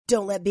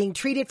Don't let being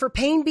treated for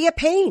pain be a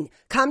pain.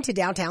 Come to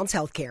Downtown's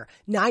Healthcare,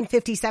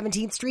 950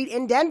 17th Street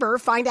in Denver.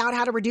 Find out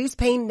how to reduce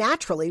pain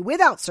naturally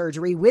without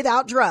surgery,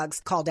 without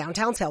drugs. Call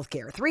Downtown's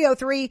Healthcare,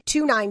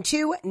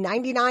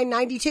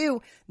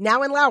 303-292-9992.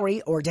 Now in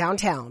Lowry or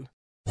downtown.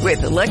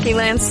 With the Lucky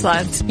Land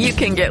Slots, you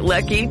can get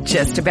lucky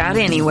just about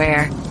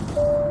anywhere.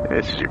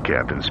 This is your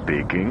captain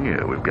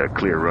speaking. We've got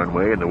clear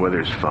runway and the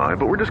weather's fine,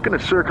 but we're just going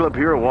to circle up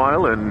here a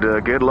while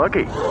and get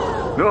lucky.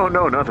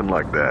 No, nothing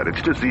like that.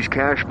 It's just these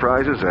cash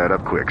prizes add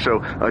up quick. So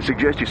I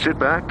suggest you sit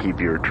back, keep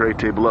your tray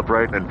table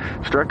upright, and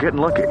start getting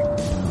lucky.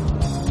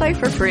 Play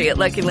for free at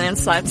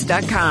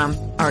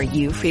LuckyLandSlots.com. Are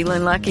you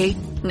feeling lucky?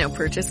 No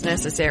purchase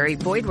necessary.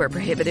 Void where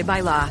prohibited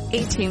by law.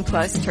 18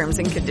 plus terms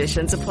and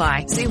conditions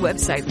apply. See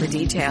website for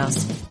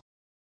details.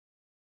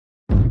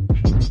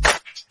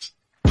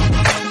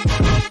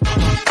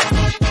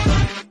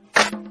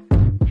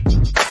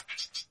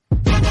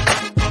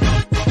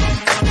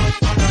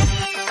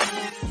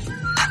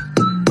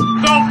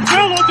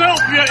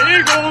 Philadelphia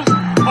Eagles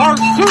are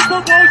Super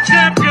Bowl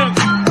champions.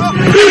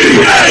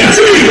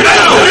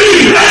 Eagles!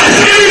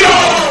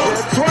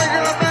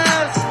 Swinging a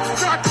miss,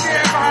 struck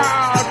him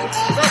out.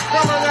 The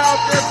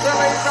Philadelphia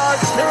Phillies are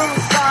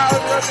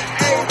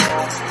 2008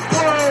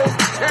 World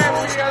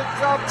Champions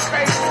of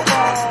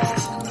Baseball.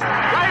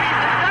 Ladies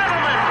and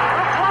gentlemen, the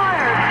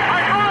Flyers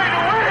are going to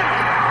win the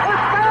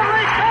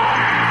Stanley Cup.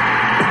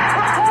 The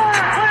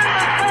Flyers win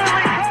the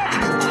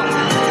Stanley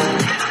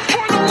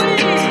Cup for the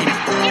lead.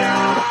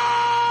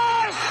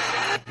 Yes!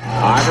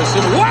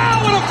 Iverson,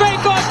 wow, what a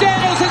fake off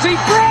Daniels as he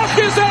broke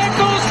his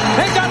ankles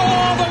and got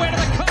all the way to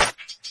the cup.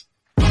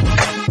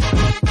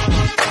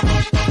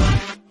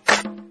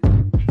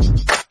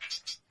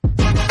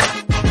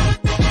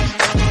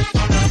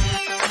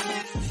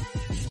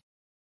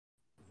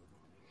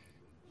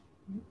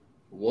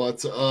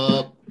 What's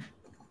up?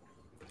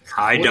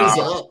 Hi, What Dom. is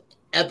up?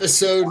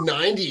 Episode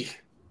 90.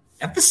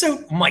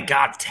 Episode, oh my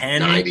God, 10.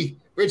 90.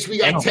 Rich, we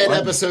got 10, 10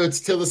 11. episodes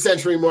till the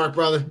century mark,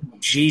 brother.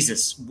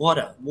 Jesus,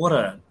 I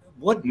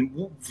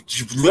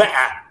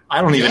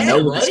don't even Yeah,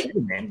 know what right? to say,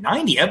 man.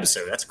 90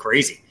 episodes, that's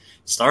crazy.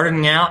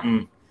 Starting out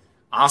in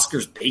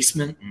Oscar's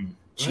basement, and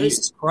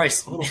Jesus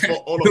Christ. On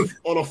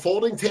a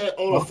folding chair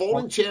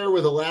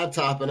with a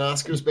laptop in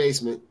Oscar's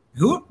basement.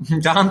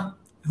 Don,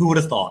 who would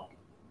have thought?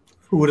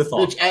 Who would have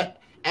thought? Rich,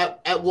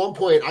 at one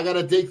point, I got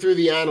to dig through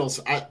the annals.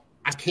 I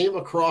came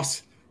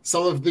across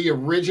some of the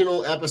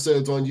original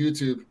episodes on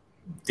YouTube.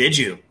 Did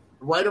you?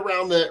 Right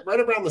around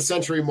the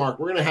century mark.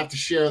 We're gonna have to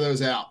share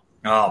those out.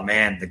 Oh,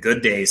 man, the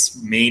good days.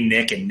 Me,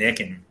 Nick,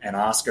 and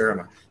Oscar on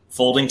a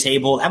folding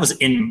table. That was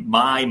in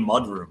my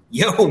mudroom.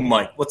 Yo,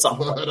 Mike, what's up?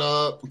 What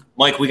up?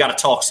 Mike, we got to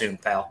talk soon,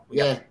 pal. We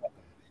got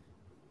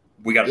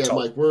to talk.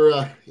 Mike,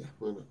 we're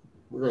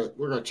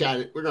gonna chat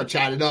it. We're gonna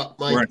chat it up,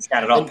 Mike. We're going to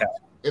chat it up, pal.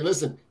 And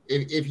listen,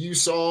 if you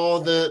saw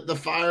the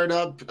fired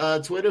up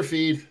Twitter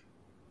feed,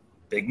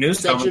 Big news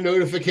set coming. your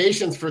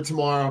notifications for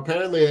tomorrow.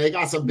 Apparently, they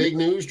got some big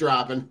news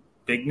dropping.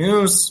 Big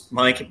news,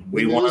 Mike.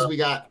 We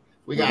got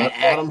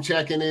Adam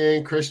checking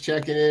in, Chris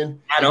checking in.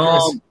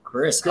 Adam,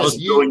 Chris, I was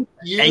you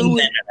amen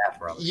to that,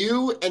 bro.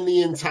 You and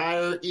the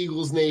entire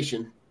Eagles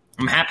nation.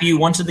 I'm happy you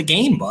went to the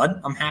game,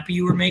 bud. I'm happy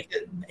you were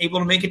able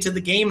to make it to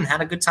the game and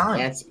had a good time.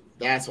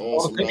 That's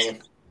awesome, brother.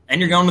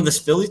 And you're going to this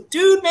Philly,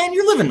 dude, man.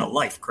 You're living the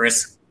life,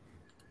 Chris.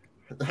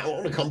 I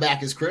want to come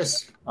back as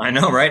Chris. I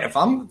know, right? If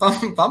I'm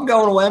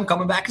going away, I'm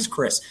coming back as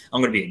Chris.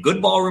 I'm going to be a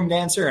good ballroom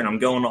dancer, and I'm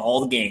going to all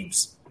the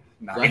games.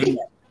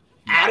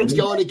 Adam's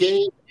going to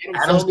games.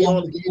 Adam's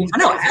going to games. I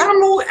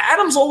know.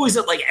 Adam's always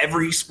at like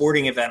every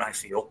sporting event. I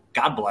feel.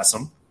 God bless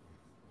him.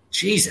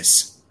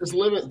 Jesus.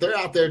 They're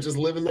out there just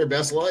living their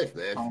best life,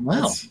 man. Oh,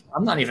 well,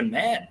 I'm not even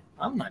mad.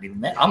 I'm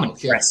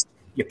impressed.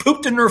 You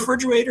pooped in the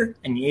refrigerator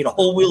and you ate a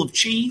whole wheel of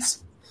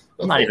cheese.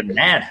 I'm not even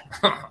mad.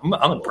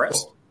 I'm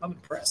impressed.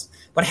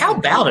 But how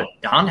about it,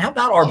 Don? How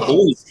about our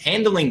boys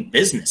handling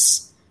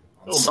business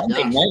on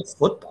Sunday night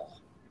football?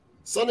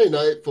 Sunday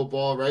night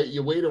football, right?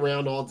 You wait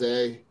around all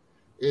day.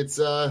 It's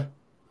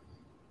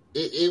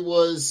it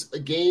was a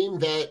game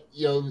that,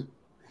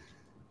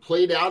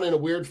 played out in a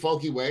weird,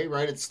 funky way,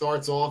 right? It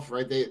starts off,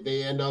 right?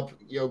 They end up,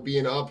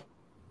 being up,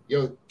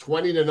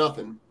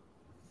 20-0.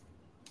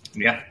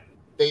 Yeah.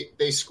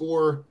 They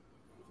score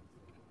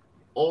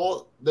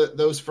all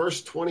those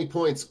first 20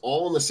 points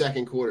all in the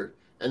second quarter.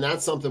 And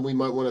that's something we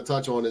might want to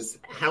touch on, is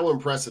how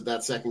impressive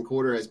that second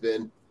quarter has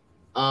been.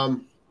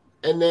 And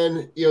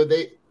then,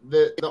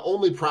 the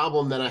only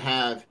problem that I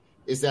have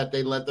is that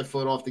they let their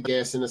foot off the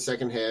gas in the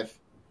second half.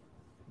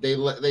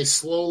 They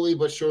slowly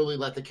but surely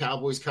let the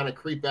Cowboys kind of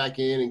creep back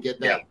in and get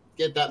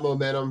that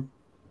momentum,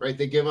 right?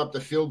 They give up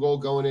the field goal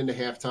going into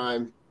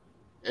halftime,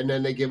 and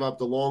then they give up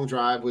the long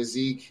drive with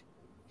Zeke.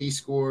 He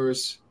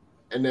scores,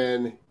 and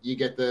then you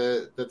get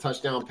the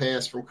touchdown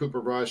pass from Cooper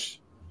Rush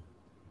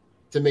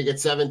to make it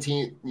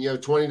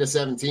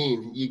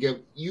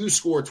 20-17. You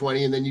score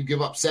 20, and then you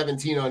give up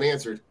 17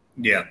 unanswered.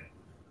 Yeah.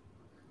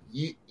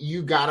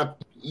 You gotta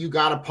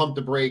pump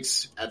the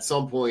brakes at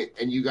some point,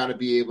 and you gotta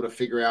be able to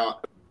figure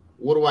out,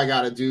 what do I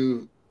gotta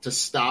do to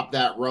stop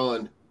that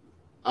run?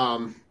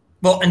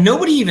 Well, and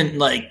nobody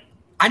even I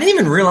didn't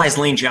even realize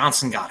Lane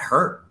Johnson got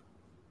hurt.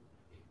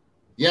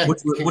 Yeah,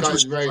 which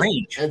was right.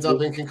 strange. Ends up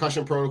in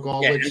concussion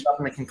protocol, Yeah, which ends up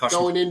in the concussion.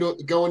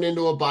 going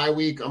into a bye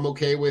week, I'm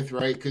okay with,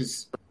 right?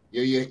 Because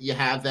you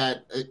have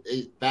that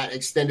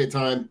extended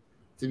time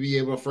to be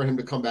able for him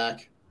to come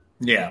back.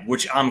 Yeah,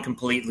 which I'm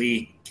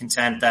completely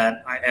content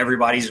that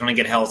everybody's going to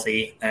get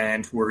healthy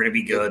and we're going to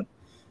be good.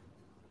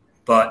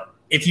 But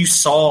if you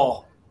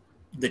saw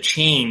the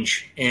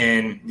change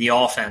in the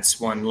offense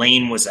when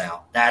Lane was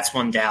out, that's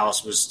when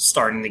Dallas was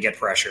starting to get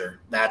pressure.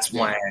 That's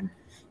when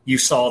you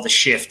saw the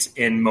shift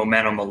in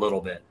momentum a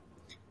little bit.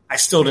 I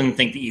still didn't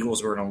think the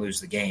Eagles were going to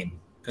lose the game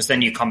because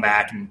then you come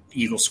back and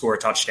the Eagles score a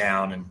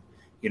touchdown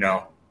and,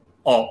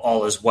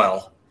 all is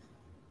well.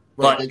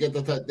 Right,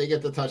 But they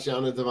get the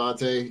touchdown to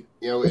Devontae,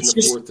 in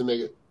the fourth to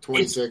make it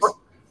 26.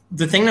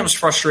 The thing that was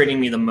frustrating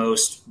me the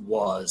most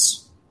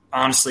was,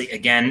 honestly,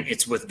 again,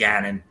 it's with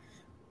Gannon.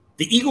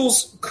 The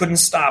Eagles couldn't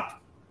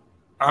stop,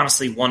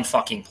 honestly, one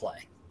fucking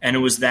play. And it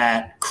was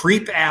that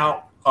creep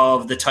out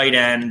of the tight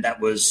end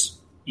that was,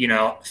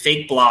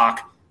 fake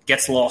block,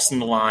 gets lost in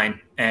the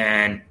line,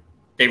 and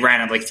they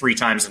ran it 3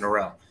 times in a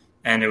row.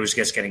 And it was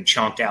just getting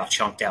chunked out.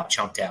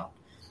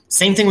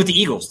 Same thing with the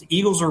Eagles. The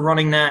Eagles were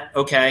running that,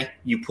 okay,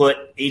 you put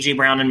A.J.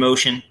 Brown in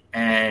motion,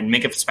 and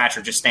Minka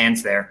Fitzpatrick just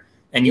stands there,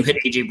 and you hit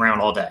A.J.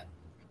 Brown all day.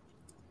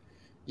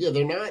 Yeah,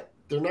 they're not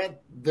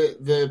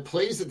the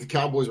plays that the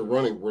Cowboys are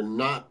running were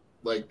not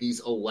like these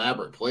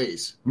elaborate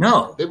plays.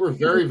 No. They were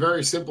very,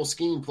 very simple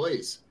scheme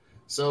plays.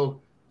 So,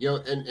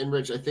 and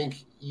Rich, I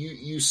think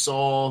you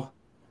saw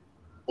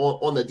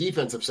on the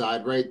defensive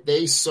side, right?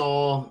 They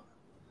saw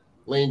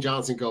Lane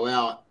Johnson go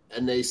out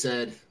and they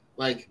said,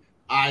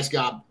 eyes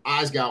got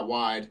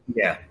wide.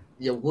 Yeah.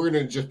 We're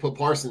going to just put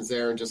Parsons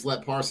there and just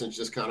let Parsons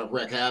just kind of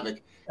wreak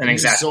havoc. And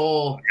exactly you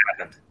saw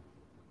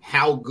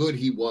how good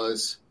he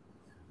was,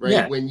 right?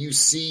 Yeah. When you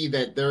see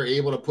that they're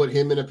able to put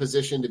him in a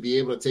position to be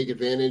able to take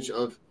advantage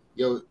of,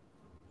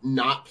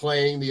 not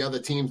playing the other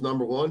team's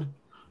number one.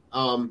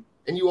 And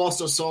you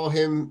also saw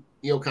him,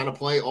 kind of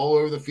play all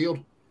over the field.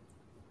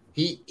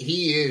 He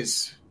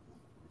is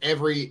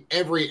every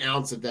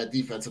ounce of that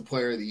defensive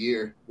player of the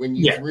year when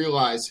you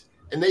realize,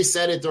 and they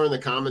said it during the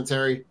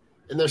commentary,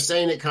 and they're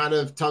saying it kind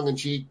of tongue in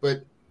cheek,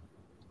 but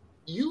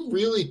you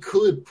really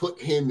could put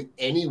him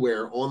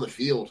anywhere on the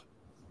field.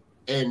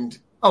 And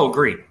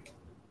agreed.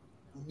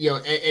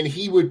 And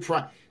he would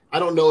I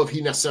don't know if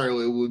he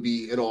necessarily would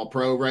be an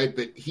all-pro, right?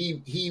 But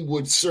he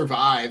would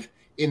survive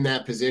in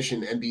that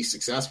position and be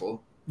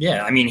successful.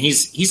 Yeah, I mean,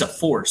 he's a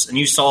force. And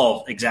you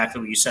saw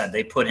exactly what you said.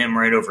 They put him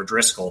right over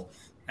Driscoll.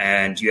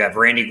 And you have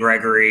Randy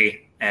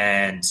Gregory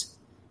and,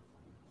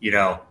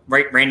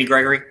 right, Randy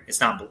Gregory?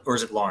 It's not, or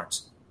is it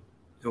Lawrence?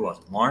 Who was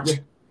it, Lawrence? Yeah.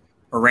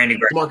 Or Randy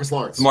Gregory?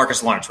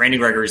 DeMarcus Lawrence. Randy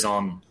Gregory's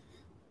on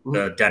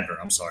the Denver,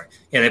 I'm sorry.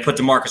 Yeah, they put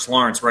DeMarcus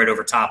Lawrence right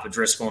over top of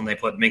Driscoll, and they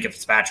put Minka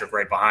Fitzpatrick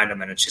right behind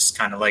him, and it's just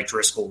kind of like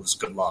Driscoll was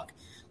good luck.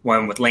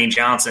 When with Lane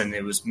Johnson,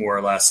 it was more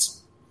or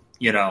less,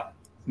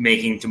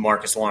 making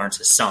DeMarcus Lawrence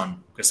his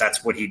son, because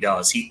that's what he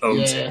does. He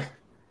owns it.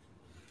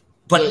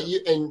 But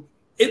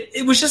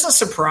it was just a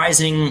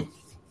surprising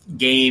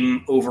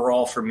game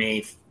overall for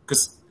me,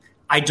 because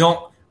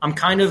I'm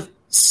kind of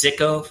sick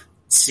of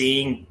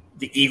seeing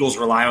the Eagles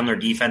rely on their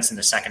defense in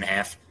the second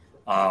half.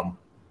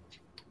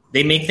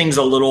 They make things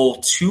a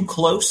little too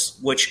close,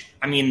 which,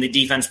 I mean, the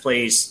defense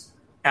plays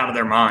out of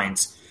their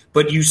minds.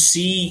 But you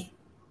see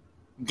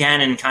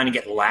Gannon kind of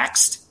get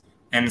laxed,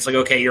 and it's like,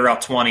 okay, you're up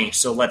 20,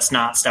 so let's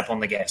not step on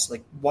the gas.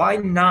 Why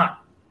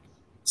not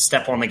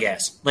step on the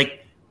gas?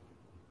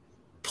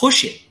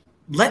 Push it.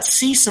 Let's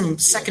see some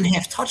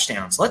second-half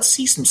touchdowns. Let's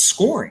see some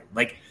scoring.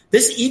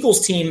 This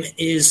Eagles team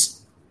is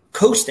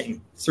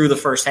coasting through the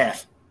first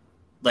half,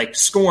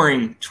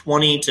 scoring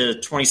 20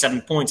 to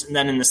 27 points, and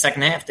then in the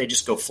second half, they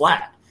just go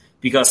flat.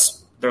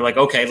 Because they're like,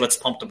 okay, let's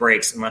pump the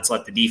brakes and let's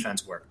let the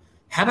defense work.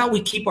 How about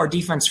we keep our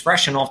defense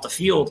fresh and off the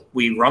field?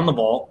 We run the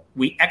ball.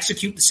 We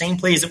execute the same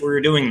plays that we were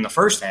doing in the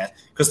first half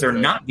because they're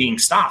not being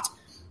stopped.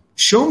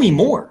 Show me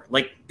more.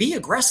 Be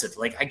aggressive.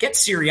 I get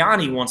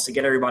Sirianni wants to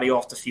get everybody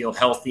off the field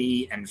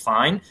healthy and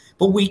fine,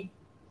 but we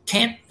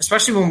can't,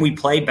 especially when we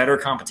play better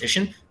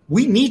competition,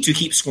 we need to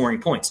keep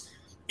scoring points.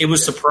 It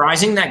was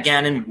surprising that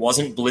Gannon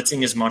wasn't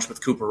blitzing as much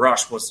with Cooper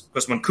Rush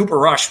because when Cooper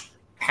Rush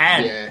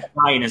had a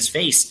guy in his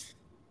face,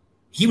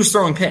 he was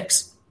throwing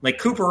picks.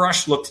 Cooper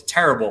Rush looked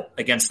terrible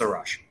against the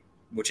rush,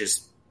 which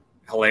is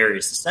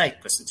hilarious to say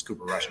because it's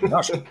Cooper Rush and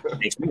Rush. It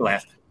makes me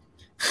laugh.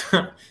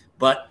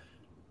 But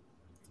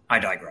I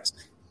digress.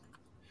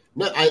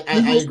 No,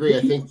 I agree.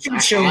 I think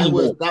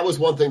that was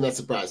one thing that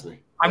surprised me.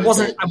 I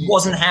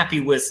wasn't happy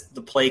with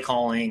the play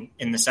calling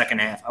in the second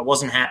half. I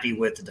wasn't happy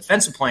with the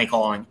defensive play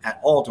calling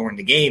at all during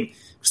the game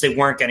because they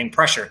weren't getting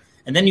pressure.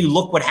 And then you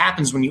look what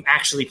happens when you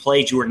actually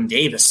play Jordan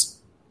Davis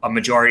a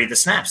majority of the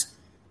snaps.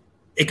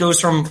 It goes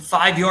from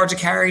 5 yards a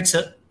carry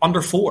to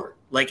under 4.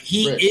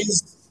 He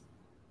is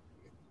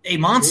a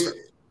monster.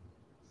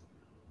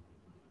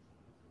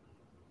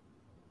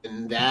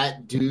 And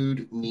that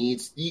dude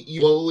needs –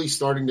 you're slowly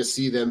starting to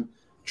see them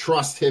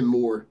trust him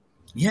more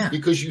Yeah.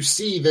 Because you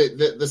see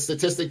the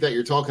statistic that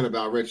you're talking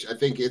about, Rich, I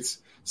think it's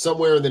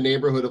somewhere in the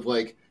neighborhood of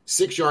like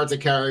 6 yards a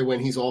carry when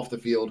he's off the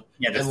field.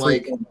 Yeah, and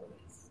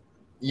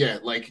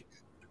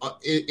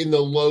in the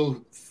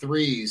low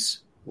threes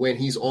when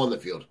he's on the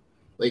field.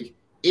 Like,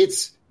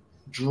 it's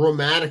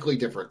dramatically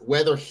different,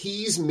 whether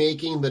he's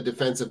making the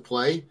defensive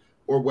play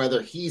or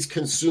whether he's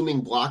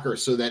consuming blockers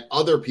so that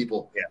other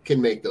people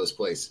can make those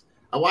plays.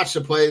 I watched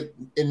a play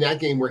in that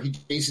game where he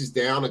chases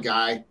down a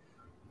guy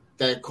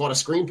that caught a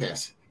screen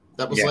pass.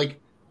 That was like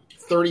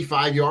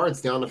 35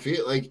 yards down the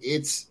field. Like,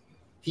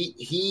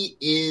 he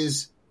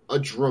is a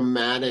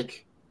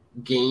dramatic,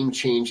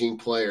 game-changing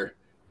player.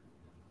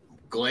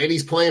 Glad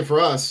he's playing for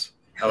us.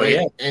 Hell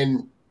yeah.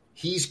 And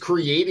he's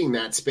creating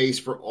that space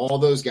for all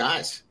those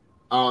guys.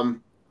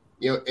 And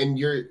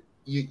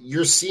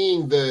you're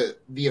seeing the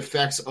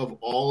effects of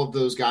all of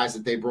those guys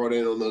that they brought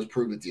in on those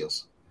prove-it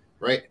deals,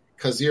 right?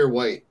 Kazir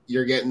White,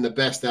 you're getting the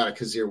best out of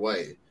Kazir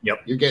White.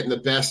 Yep. You're getting the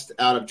best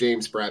out of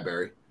James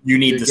Bradbury. You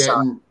need to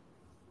stop.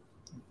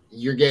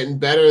 You're getting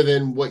better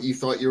than what you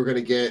thought you were going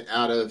to get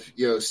out of,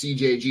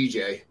 CJ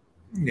GJ,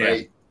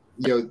 right?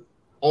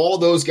 All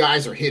those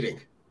guys are hitting.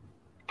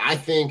 I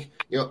think,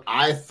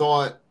 I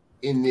thought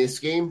in this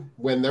game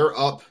when they're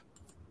up,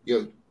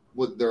 they're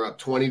up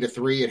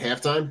 20-3 at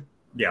halftime.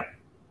 Yeah.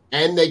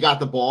 And they got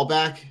the ball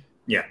back.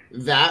 Yeah.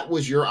 That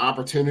was your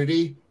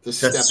opportunity to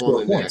step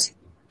on the neck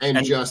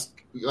and just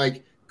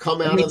like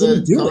come out of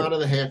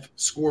the half,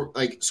 score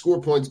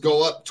points,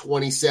 go up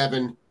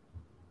 27-3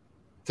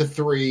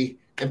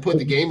 and put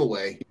the game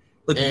away.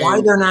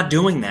 Why they're not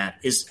doing that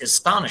is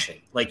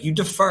astonishing. Like, you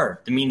defer.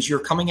 That means you're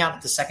coming out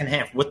at the second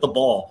half with the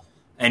ball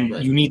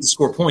and you need to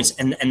score points,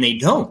 and they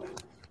don't.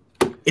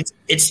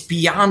 It's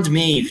beyond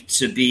me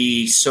to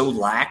be so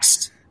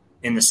laxed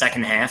in the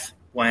second half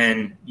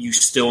when you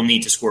still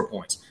need to score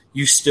points.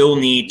 You still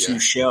need to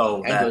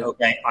show that,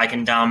 okay, I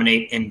can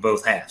dominate in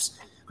both halves.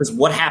 Because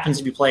what happens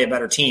if you play a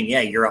better team?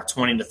 Yeah, you're up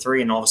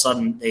 20-3, and all of a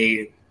sudden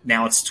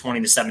now it's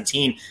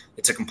 20-17.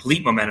 It's a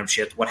complete momentum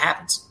shift. What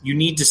happens? You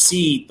need to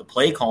see the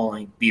play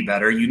calling be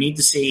better. You need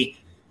to see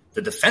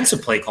the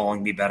defensive play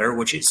calling be better,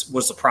 which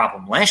was the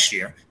problem last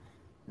year.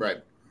 Right.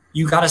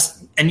 You have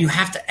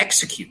to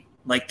execute.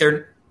 Like,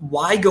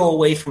 why go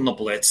away from the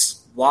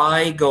blitz?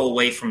 Why go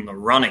away from the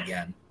run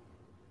again?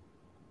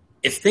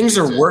 If things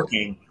are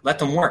working, let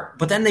them work.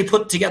 But then they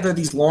put together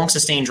these long,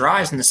 sustained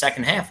drives in the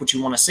second half, which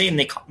you want to see, and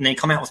they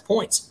come out with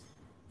points.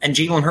 And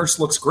Jalen Hurts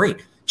looks great.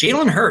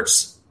 Jalen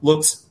Hurts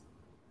looks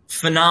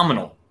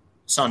phenomenal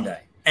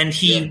Sunday, and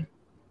he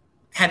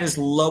had his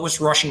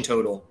lowest rushing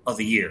total of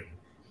the year.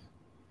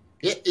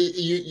 Yeah,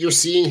 you're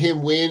seeing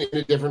him win in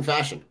a different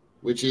fashion,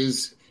 which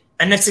is...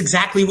 And that's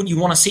exactly what you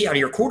want to see out of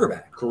your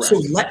quarterback. Correct. So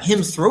let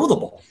him throw the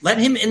ball. Let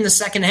him, in the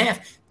second half,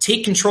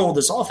 take control of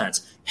this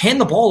offense. Hand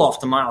the ball off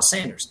to Miles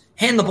Sanders.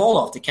 Hand the ball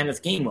off to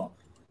Kenneth Gainwell.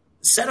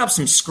 Set up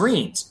some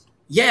screens.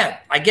 Yeah,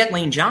 I get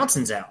Lane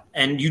Johnson's out,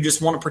 and you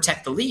just want to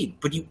protect the lead.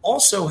 But you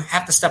also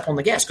have to step on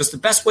the gas, because the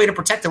best way to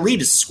protect the lead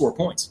is to score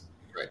points.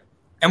 Right.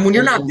 And when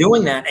you're not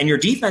doing that and your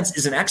defense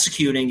isn't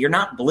executing, you're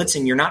not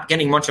blitzing, you're not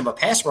getting much of a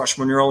pass rush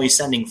when you're only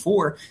sending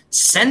 4,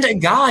 send a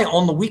guy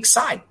on the weak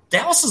side.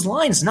 Dallas's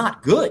line is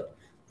not good.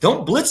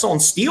 Don't blitz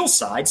on Steele's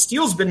side.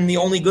 Steele's been the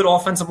only good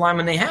offensive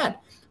lineman they had.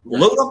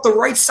 Load up the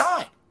right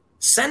side.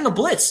 Send the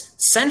blitz.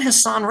 Send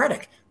Hassan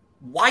Reddick.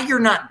 Why you're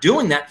not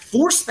doing that,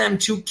 force them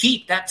to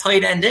keep that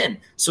tight end in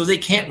so they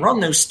can't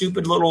run those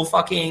stupid little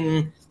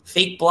fucking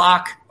fake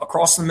block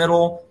across the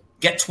middle,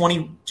 get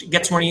 20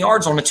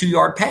 yards on a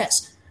 2-yard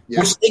pass,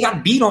 which they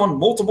got beat on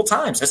multiple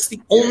times. That's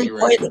the only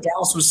play that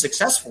Dallas was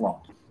successful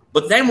on.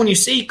 But then when you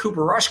see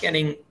Cooper Rush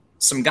getting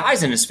some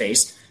guys in his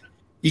face,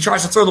 he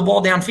tries to throw the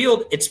ball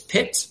downfield, it's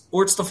picked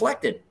or it's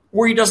deflected,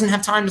 or he doesn't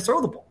have time to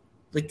throw the ball.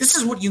 Like, this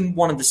is what you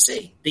wanted to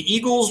see. The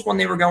Eagles, when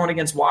they were going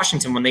against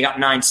Washington, when they got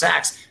 9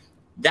 sacks,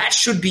 that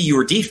should be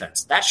your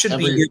defense. That should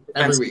be your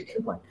defense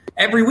game plan.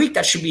 Every week,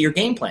 that should be your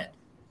game plan.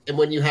 And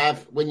when you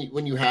have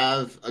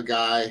a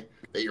guy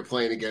that you're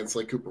playing against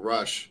like Cooper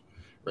Rush,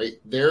 right?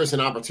 There's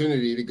an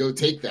opportunity to go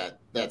take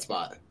that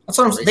spot. That's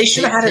what I'm saying. They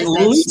should have had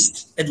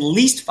at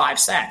least 5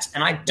 sacks,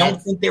 and I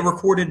don't think they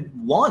recorded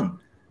 1.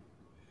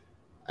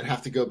 I'd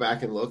have to go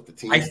back and look. The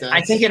team stats.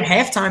 I think at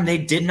halftime they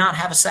did not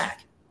have a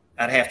sack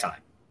at halftime.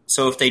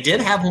 So if they did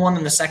have 1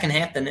 in the second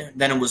half, then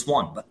it was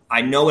 1. But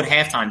I know at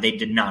halftime they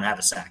did not have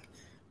a sack,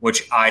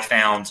 which I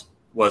found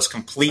was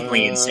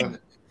completely insane,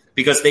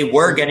 because they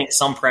were getting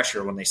some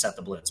pressure when they set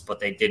the blitz, but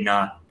they did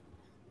not.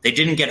 They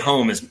didn't get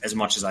home as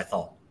much as I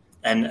thought.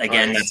 And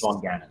again, that's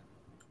on Gannon.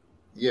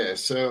 Yeah.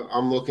 So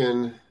I'm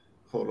looking.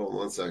 Hold on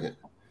 1 second.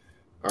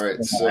 All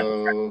right.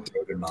 So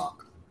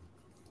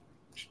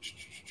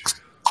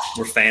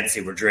we're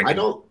fancy. We're drinking. I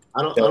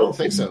don't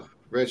think so,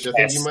 Rich. I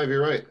think you might be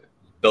right.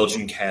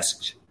 Belgian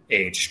cask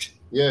aged.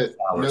 Yeah,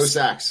 no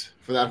sacks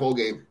for that whole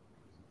game,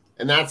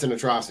 and that's an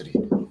atrocity,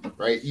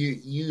 right?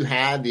 You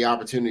had the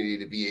opportunity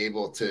to be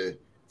able to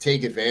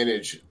take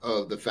advantage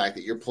of the fact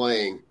that you're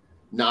playing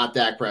not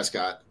Dak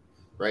Prescott,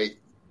 right?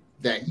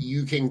 That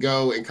you can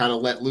go and kind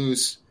of let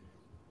loose,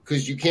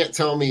 because you can't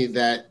tell me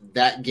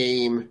that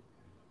game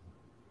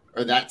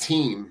or that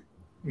team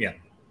Yeah.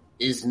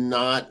 is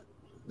not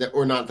that,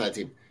 or not that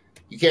team.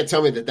 You can't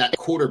tell me that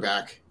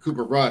quarterback,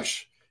 Cooper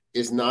Rush,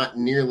 is not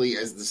nearly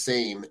as the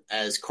same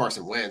as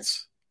Carson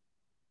Wentz.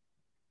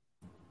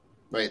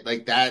 Right?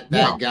 Like that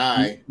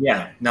guy.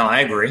 Yeah. No, I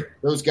agree.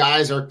 Those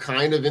guys are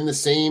kind of in the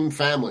same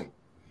family.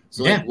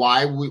 So like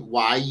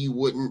why you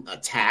wouldn't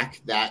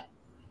attack that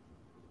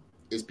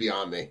is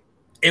beyond me.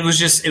 It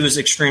was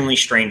extremely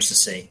strange to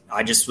see.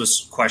 I just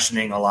was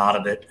questioning a lot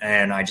of it,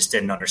 and I just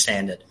didn't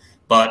understand it.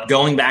 But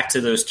going back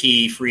to those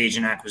key free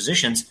agent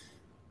acquisitions,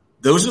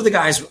 those are the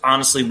guys,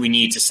 honestly, we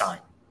need to sign.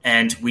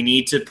 And we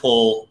need to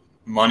pull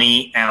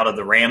money out of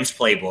the Rams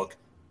playbook,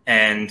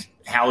 and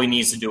Howie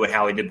needs to do it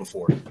how he did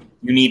before.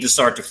 You need to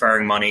start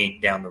deferring money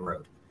down the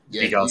road.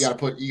 Yeah,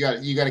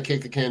 you got to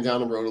kick the can down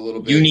the road a little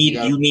bit. You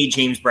need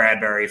James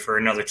Bradbury for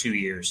another 2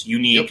 years. You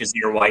need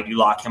Kazir White. You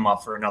lock him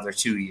up for another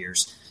 2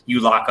 years.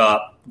 You lock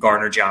up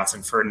Gardner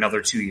Johnson for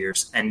another 2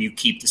 years, and you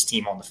keep this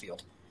team on the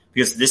field.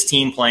 Because this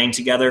team playing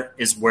together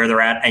is where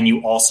they're at. And you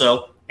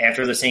also,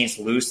 after the Saints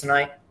lose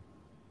tonight,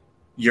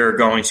 you're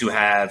going to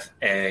have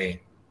a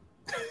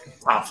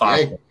top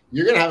 5 pick.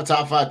 You're going to have a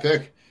top 5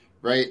 pick,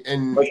 right?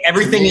 And like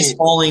everything is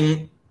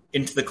falling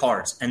into the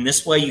cards. And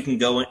this way you can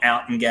go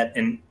out and get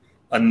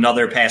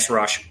another pass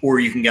rush, or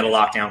you can get a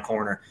lockdown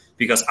corner.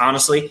 Because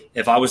honestly,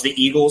 if I was the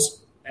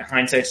Eagles,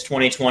 hindsight's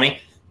 2020,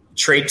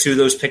 trade 2 of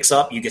those picks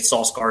up, you get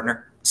Sauce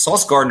Gardner.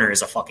 Sauce Gardner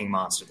is a fucking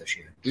monster this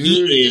year.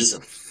 Dude he is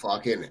a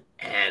fucking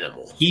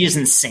animal. He is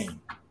insane.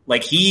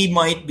 Like, he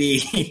might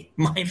be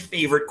my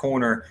favorite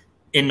corner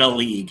in the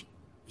league.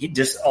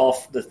 Just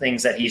off the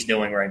things that he's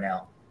doing right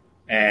now.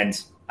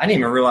 And I didn't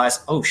even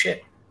realize, oh,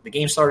 shit, the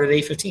game started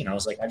at 8:15. I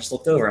was like, I just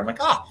looked over. I'm like,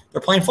 they're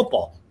playing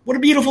football. What a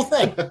beautiful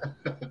thing.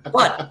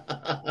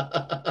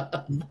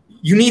 But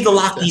you need to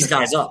lock these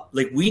guys up.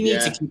 Like, we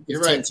need to keep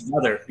this team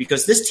together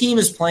because this team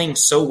is playing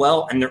so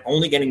well and they're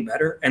only getting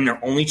better and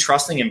they're only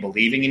trusting and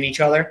believing in each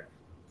other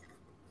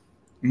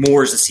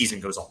more as the season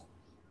goes on.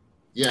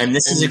 Yeah, and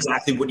this is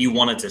exactly what you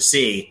wanted to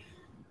see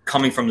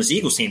coming from this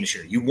Eagles team this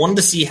year. You wanted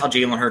to see how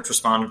Jalen Hurts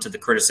responded to the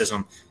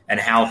criticism and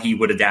how he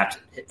would adapt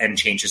and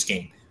change his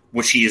game,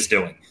 which he is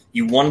doing.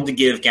 You wanted to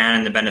give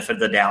Gannon the benefit of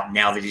the doubt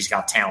now that he's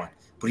got talent,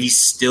 but he's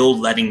still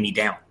letting me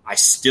down. I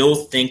still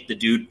think the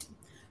dude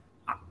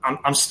 –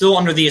 I'm still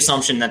under the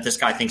assumption that this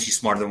guy thinks he's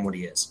smarter than what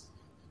he is.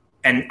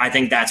 And I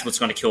think that's what's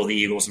going to kill the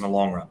Eagles in the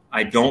long run.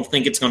 I don't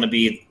think it's going to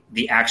be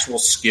the actual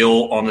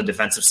skill on the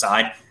defensive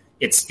side.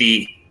 It's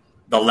the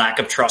lack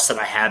of trust that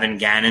I have in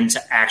Gannon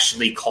to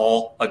actually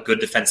call a good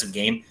defensive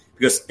game.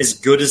 Because as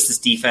good as this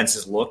defense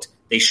has looked,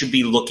 they should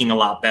be looking a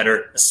lot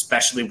better,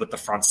 especially with the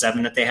front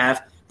 7 that they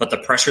have. But the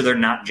pressure they're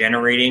not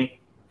generating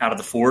out of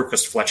the 4,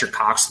 because Fletcher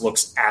Cox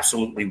looks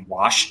absolutely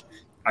washed.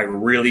 I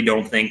really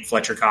don't think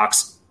Fletcher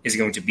Cox is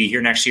going to be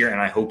here next year,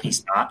 and I hope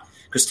he's not.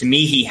 Because to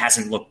me, he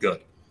hasn't looked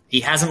good. He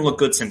hasn't looked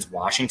good since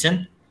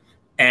Washington,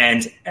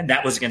 and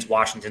that was against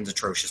Washington's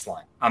atrocious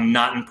line. I'm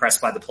not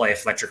impressed by the play of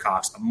Fletcher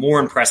Cox. I'm more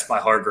impressed by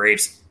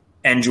Hargraves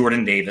and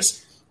Jordan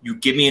Davis. You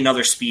give me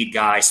another speed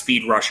guy,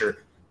 speed rusher.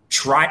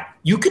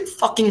 You could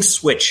fucking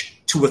switch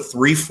to a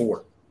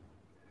 3-4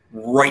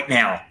 right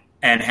now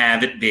and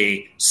have it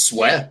be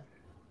Sweat,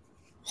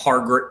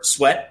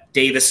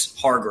 Davis,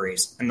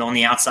 Hargraves. And on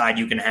the outside,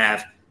 you can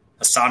have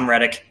Hassan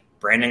Reddick,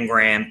 Brandon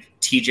Graham,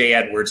 TJ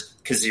Edwards,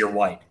 Kazir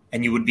White.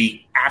 And you would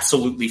be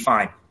absolutely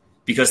fine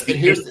because the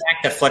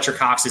impact that Fletcher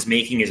Cox is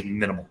making is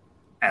minimal.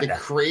 The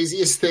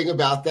craziest thing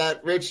about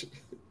that, Rich,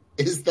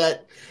 is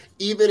that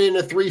even in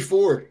a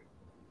 3-4,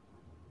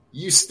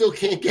 you still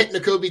can't get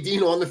Nakobe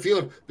Dean on the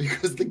field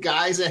because the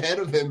guys ahead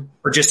of him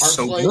are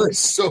so playing good.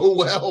 So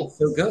well.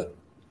 So good.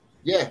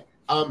 Yeah.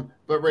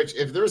 But, Rich,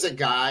 if there's a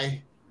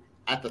guy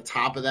at the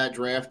top of that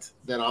draft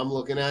that I'm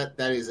looking at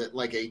that is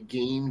like a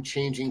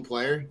game-changing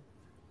player,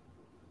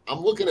 I'm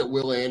looking at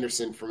Will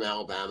Anderson from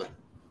Alabama.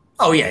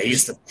 Oh, yeah.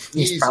 He's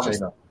probably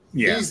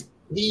just,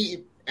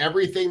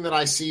 everything that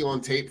I see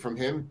on tape from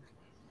him,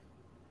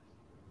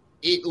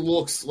 it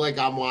looks like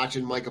I'm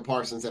watching Micah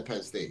Parsons at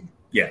Penn State.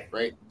 Yeah.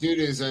 Right? Dude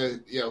is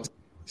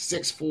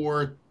 6'4",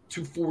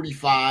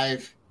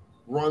 245,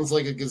 runs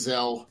like a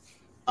gazelle.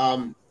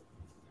 That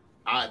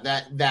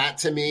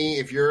to me,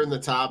 if you're in the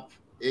top,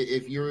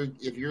 if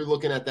you're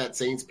looking at that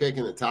Saints pick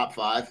in the top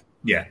 5,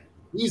 yeah,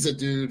 he's a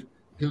dude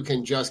who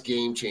can just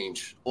game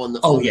change on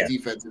the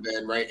defensive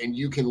end, right? And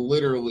you can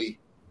literally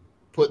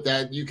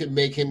you can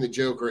make him the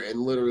Joker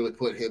and literally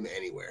put him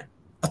anywhere.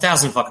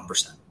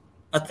 1,000%.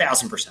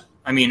 1,000%.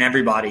 I mean,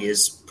 everybody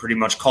is pretty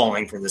much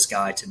calling for this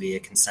guy to be a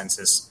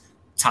consensus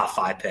top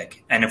 5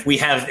 pick. And if we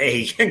have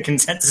a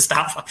consensus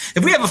top 5,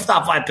 if we have a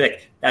top 5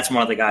 pick, that's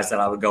one of the guys that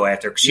I would go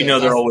after because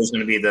they're always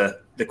going to be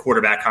the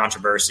quarterback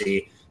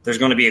controversy. There's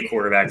going to be a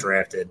quarterback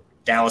drafted.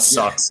 Dallas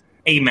sucks.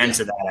 Amen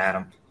to that,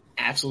 Adam.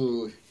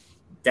 Absolutely.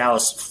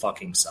 Dallas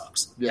fucking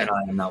sucks, and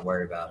I am not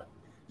worried about it.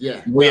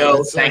 Yeah.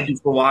 Leo, thank you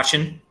for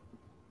watching.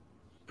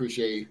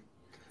 Appreciate you.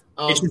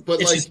 It's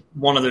just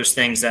one of those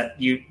things that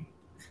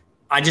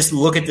I just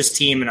look at this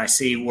team and I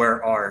see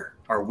where our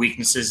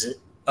weaknesses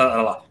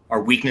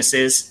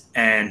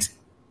and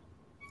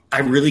I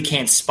really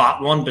can't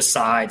spot one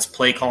besides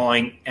play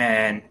calling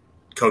and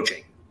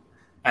coaching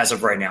as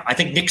of right now. I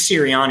think Nick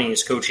Sirianni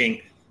is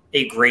coaching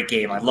a great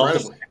game. I love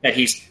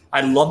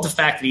the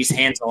fact that he's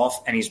hands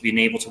off and he's been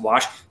able to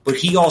watch, but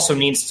he also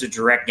needs to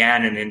direct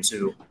Gannon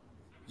into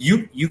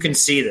you can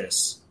see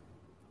this.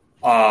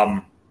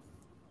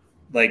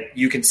 Like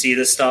you can see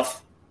this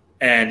stuff,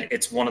 and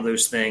it's one of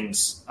those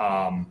things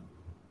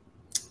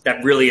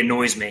that really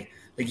annoys me.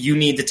 Like you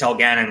need to tell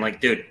Gannon,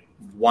 like, dude,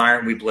 why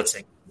aren't we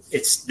blitzing?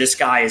 This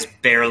guy is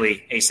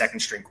barely a second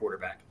string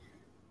quarterback.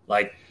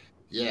 Like,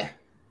 yeah,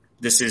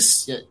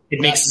 it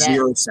makes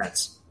zero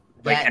sense.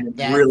 Like, and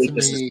it really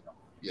pisses me off.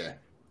 Yeah,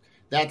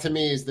 that to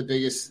me is the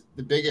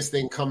biggest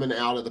thing coming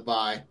out of the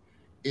bye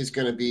is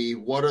going to be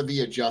what are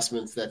the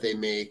adjustments that they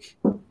make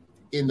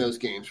in those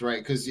games,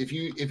 right? Because if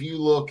you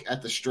look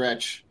at the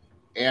stretch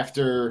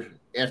after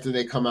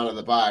they come out of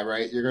the bye,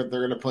 right, they're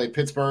going to play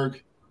Pittsburgh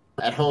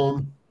at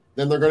home,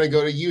 then they're going to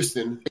go to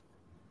Houston,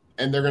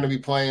 and they're going to be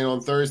playing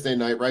on Thursday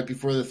night right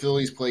before the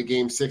Phillies play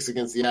Game 6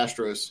 against the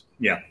Astros.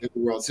 Yeah, in the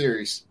World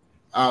Series.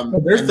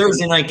 Their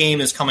Thursday night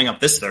game is coming up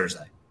this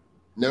Thursday.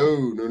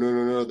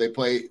 No. They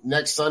play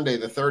next Sunday,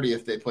 the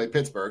 30th. They play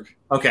Pittsburgh.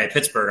 Okay,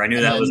 Pittsburgh. I knew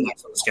that was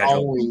next on the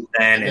schedule.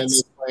 And then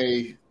they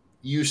play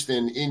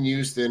Houston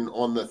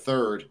on the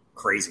 3rd.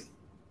 Crazy.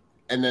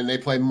 And then they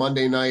play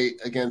Monday night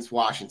against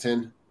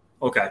Washington.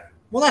 Okay.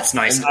 Well, that's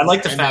nice. I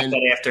like the fact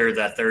that after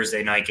that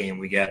Thursday night game,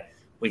 we get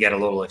a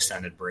little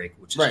extended break,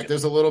 which is right. good.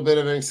 There's a little bit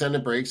of an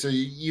extended break, so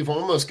you've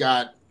almost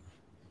got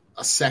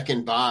a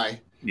second bye,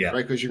 right?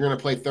 Because you're going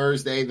to play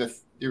Thursday the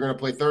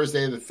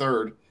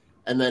 3rd,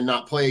 and then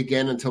not play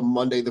again until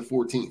Monday the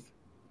 14th,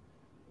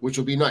 which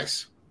will be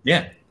nice.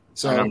 Yeah.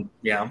 So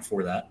I'm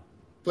for that.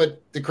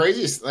 But the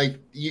craziest, like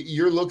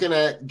you're looking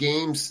at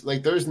games,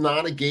 like there's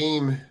not a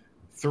game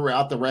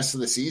throughout the rest of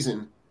the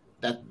season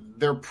that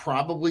they're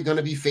probably going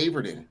to be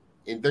favored in.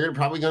 They're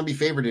probably going to be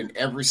favored in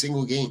every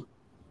single game.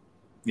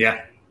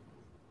 Yeah.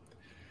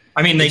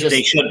 I mean, they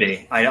should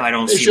be. I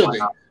don't see why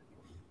not.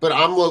 But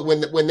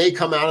when they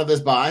come out of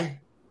this bye,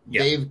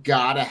 they've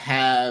got to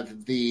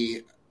have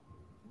the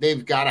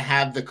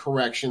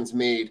corrections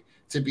made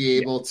to be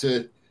able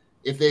to,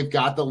 if they've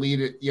got the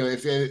lead,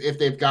 if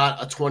they've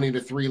got a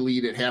 20-3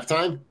 lead at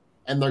halftime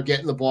and they're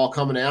getting the ball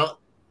coming out,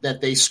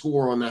 that they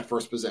score on that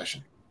first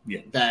possession.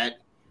 Yeah. That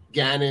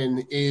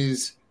Gannon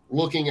is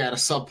looking at a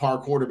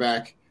subpar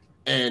quarterback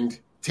and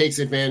takes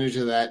advantage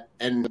of that.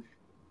 And,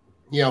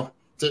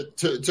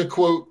 to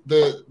quote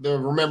the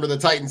Remember the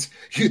Titans,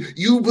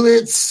 you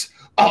blitz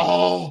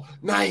all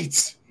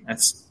night.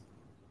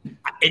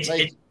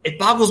 It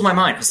boggles my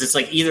mind because it's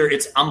like either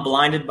I'm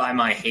blinded by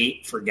my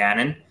hate for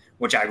Gannon,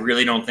 which I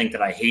really don't think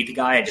that I hate the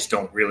guy. I just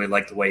don't really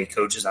like the way he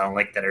coaches. I don't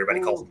like that everybody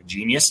calls him a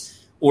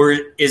genius. Or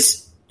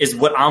is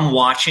what I'm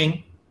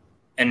watching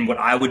and what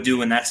I would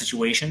do in that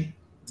situation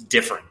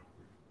different?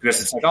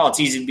 Because it's like, it's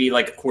easy to be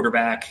like a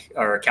quarterback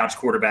or a couch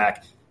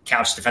quarterback,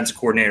 couch defensive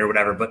coordinator or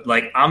whatever. But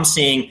like I'm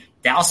seeing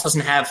Dallas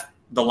doesn't have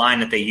the line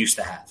that they used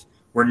to have.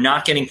 We're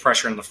not getting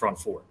pressure in the front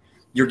four.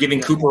 You're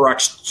giving Cooper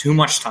Rush too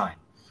much time.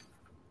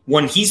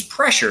 When he's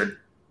pressured,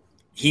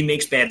 he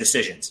makes bad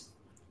decisions.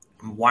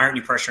 Why aren't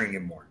you pressuring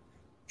him more?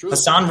 True.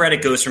 Hassan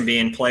Reddick goes from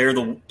being player of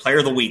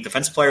the week,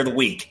 defensive player of the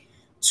week,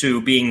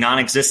 to being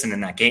non-existent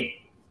in that game.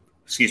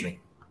 Excuse me.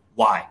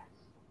 Why?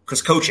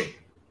 Because coaching.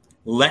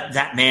 Let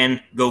that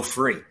man go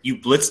free.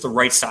 You blitz the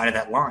right side of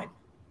that line.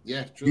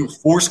 Yeah, true. You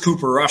force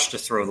Cooper Rush to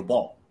throw the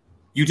ball.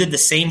 You did the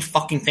same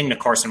fucking thing to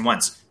Carson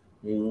Wentz.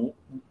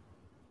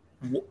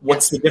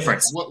 What's the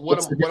difference?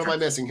 What am I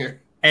missing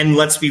here? And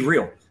let's be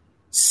real.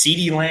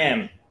 CeeDee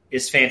Lamb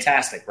is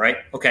fantastic, right?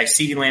 Okay,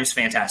 CeeDee Lamb's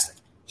fantastic.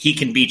 He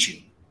can beat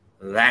you.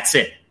 That's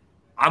it.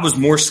 I was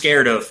more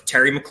scared of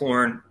Terry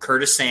McLaurin,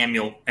 Curtis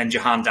Samuel, and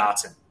Jahan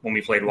Dotson when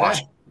we played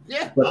Washington.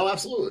 Yeah,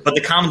 absolutely. But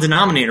the common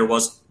denominator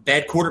was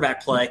bad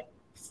quarterback play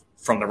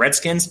from the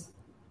Redskins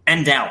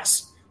and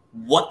Dallas.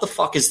 What the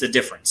fuck is the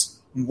difference?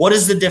 What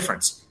is the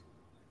difference?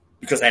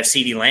 Because I have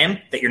CeeDee Lamb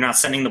that you're not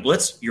sending the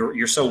blitz.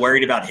 You're so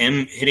worried about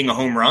him hitting a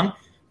home run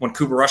when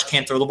Cooper Rush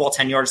can't throw the ball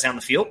 10 yards down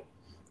the field.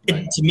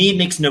 To me, it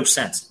makes no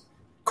sense.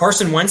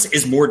 Carson Wentz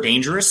is more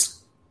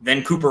dangerous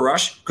than Cooper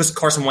Rush because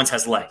Carson Wentz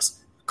has legs.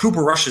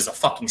 Cooper Rush is a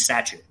fucking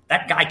statue.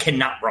 That guy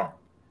cannot run.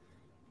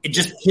 It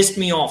just pissed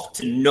me off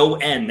to no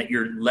end that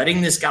you're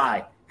letting this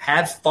guy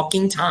have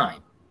fucking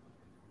time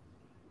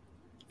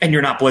and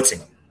you're not blitzing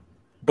him.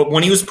 But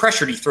when he was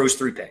pressured, he throws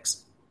 3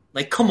 picks.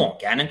 Like, come on,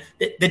 Gannon.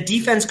 The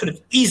defense could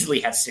have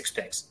easily had 6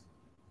 picks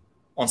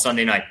on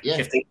Sunday night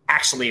if they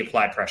actually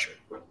applied pressure.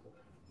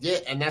 Yeah,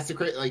 and that's the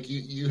crazy. Like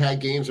you had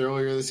games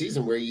earlier this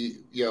season where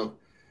you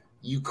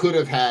could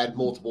have had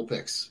multiple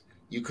picks.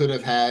 You could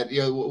have had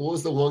what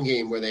was the one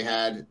game where they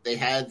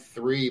had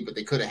 3, but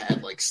they could have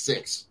had like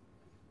 6.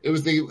 It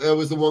was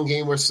the one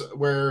game where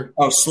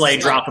Slay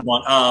dropped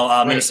one.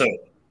 Right. Minnesota.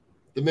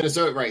 The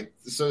Minnesota, right?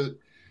 So,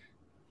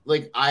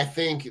 like I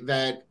think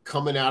that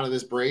coming out of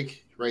this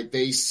break, right,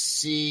 they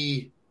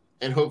see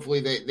and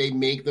hopefully they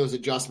make those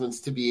adjustments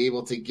to be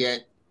able to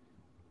get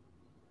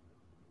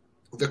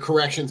the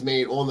corrections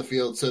made on the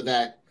field so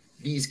that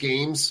these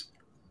games,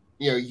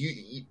 you know,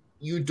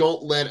 you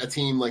don't let a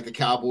team like the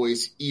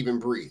Cowboys even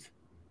breathe,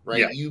 right?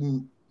 Yeah.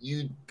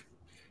 You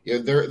know,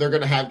 they're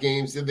going to have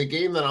games. The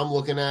game that I'm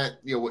looking at,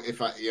 you know,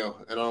 if I, you know,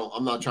 and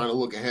I'm not trying to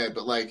look ahead,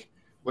 but like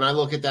when I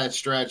look at that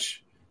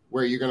stretch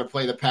where you're going to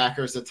play the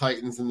Packers, the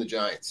Titans, and the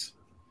Giants,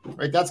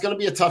 right? That's going to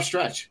be a tough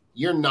stretch.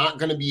 You're not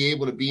going to be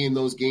able to be in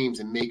those games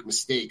and make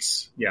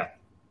mistakes. Yeah.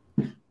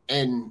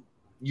 And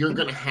you're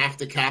going to have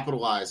to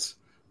capitalize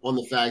on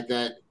the fact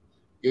that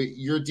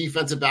your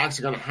defensive backs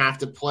are going to have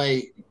to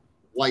play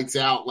lights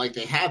out like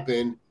they have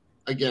been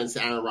against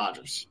Aaron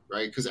Rodgers,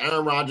 right? Because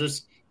Aaron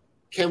Rodgers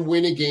can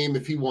win a game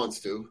if he wants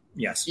to.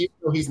 Yes. Even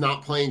though he's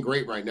not playing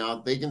great right now,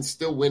 they can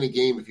still win a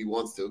game if he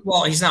wants to.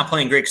 Well, he's not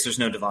playing great because there's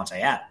no Devontae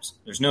Adams.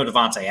 There's no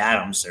Devontae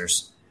Adams.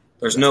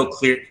 There's no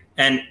clear –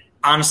 and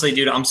honestly,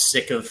 dude, I'm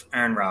sick of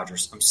Aaron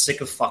Rodgers. I'm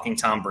sick of fucking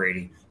Tom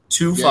Brady.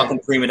 Two fucking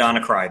prima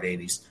donna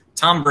crybabies.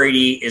 Tom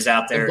Brady is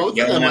out there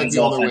yelling at his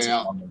offensive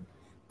line.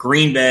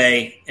 Green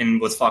Bay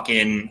and with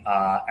fucking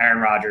Aaron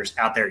Rodgers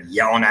out there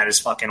yelling at his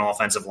fucking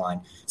offensive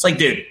line. It's like,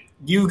 dude,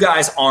 you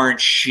guys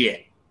aren't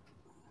shit.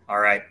 All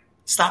right?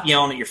 Stop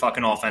yelling at your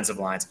fucking offensive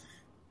lines.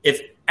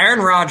 If Aaron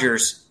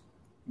Rodgers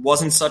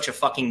wasn't such a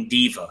fucking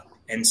diva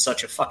and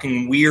such a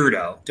fucking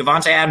weirdo,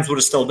 Devontae Adams would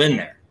have still been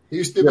there. He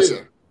used to be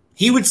there.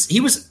 He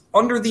was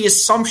under the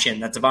assumption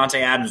that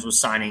Devontae Adams was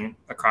signing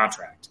a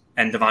contract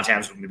and Devontae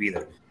Adams was going to be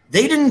there.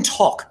 They didn't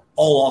talk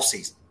all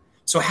offseason.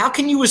 So how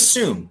can you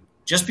assume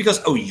just because,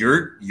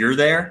 you're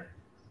there,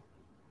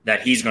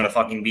 that he's going to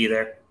fucking be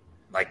there?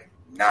 Like,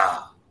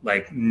 nah.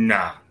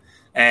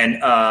 And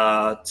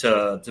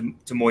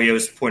to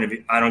Moyo's point of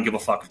view, I don't give a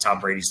fuck if Tom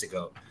Brady's the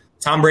GOAT.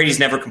 Tom Brady's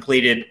never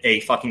completed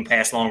a fucking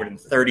pass longer than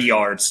 30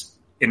 yards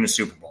in the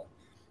Super Bowl.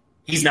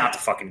 He's not the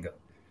fucking GOAT.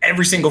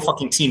 Every single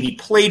fucking team he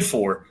played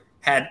for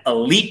had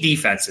elite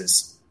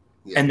defenses,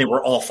 and they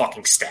were all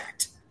fucking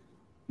stacked.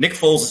 Nick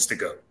Foles is the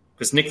GOAT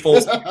because Nick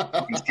Foles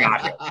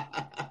got it.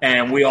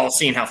 And we all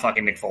seen how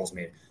fucking Nick Foles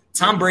made it.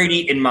 Tom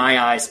Brady, in my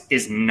eyes,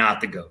 is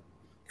not the GOAT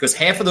because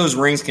half of those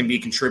rings can be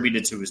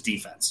contributed to his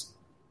defense.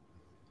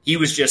 He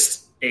was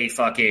just a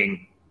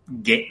fucking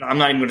game.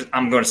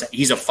 I'm going to say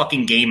he's a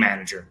fucking game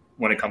manager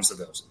when it comes to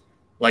those.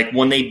 Like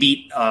when they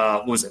beat,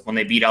 when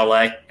they beat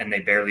LA and they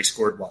barely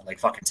scored like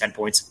fucking 10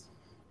 points.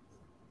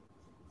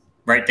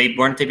 Right? They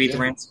beat the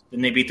Rams?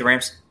 Didn't they beat the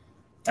Rams?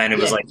 And it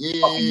was like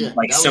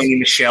Sony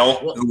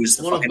Michel, who was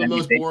one of the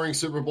most boring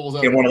Super Bowls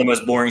ever. One of the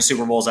most boring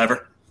Super Bowls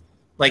ever.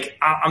 Like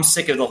I'm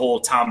sick of the whole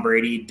Tom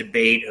Brady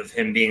debate of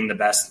him being the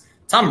best.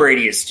 Tom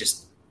Brady is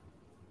just,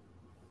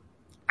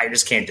 I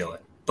just can't do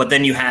it. But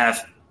then you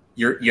have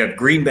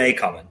Green Bay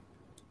coming.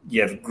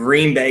 You have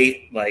Green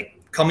Bay like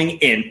coming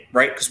in,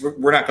 right? Because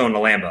we're not going to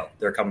Lambeau.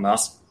 They're coming to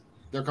us.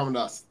 They're coming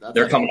to us.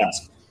 They're coming to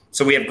us.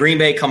 So we have Green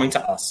Bay coming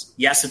to us.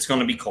 Yes, it's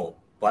going to be cold.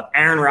 But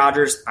Aaron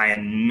Rodgers, I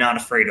am not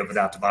afraid of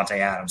without Devontae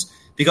Adams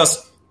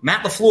because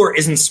Matt LaFleur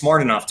isn't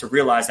smart enough to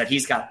realize that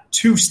he's got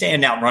two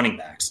standout running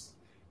backs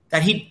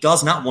that he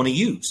does not want to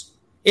use.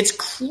 It's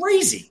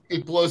crazy.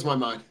 It blows my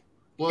mind.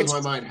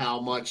 My mind how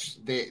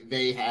much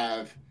they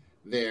have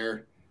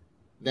there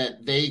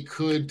that they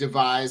could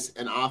devise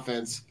an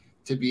offense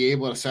to be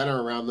able to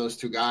center around those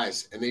two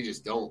guys, and they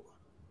just don't.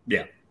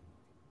 Yeah.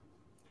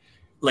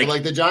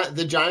 Like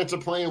the Giants are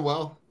playing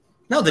well.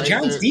 No, the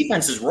Giants'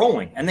 defense is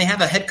rolling, and they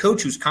have a head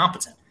coach who's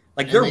competent.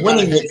 Like they're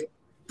winning.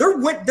 They're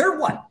what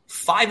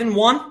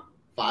 5-1?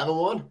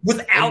 5-1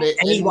 without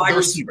any wide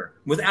receiver.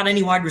 Without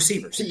any wide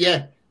receivers.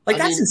 Yeah,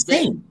 that's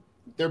insane.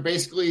 They're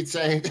basically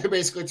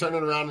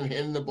turning around and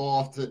handing the ball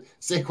off to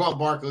Saquon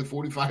Barkley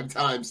 45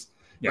 times,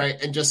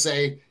 right? And just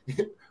say,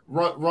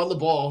 run the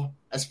ball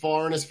as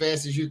far and as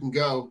fast as you can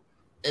go,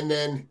 and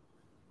then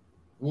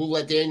we'll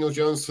let Daniel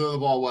Jones throw the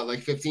ball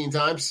 15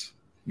 times.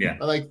 Yeah.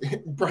 Like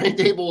Brian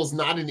Dable is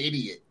not an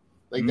idiot.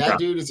 Like that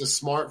dude is a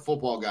smart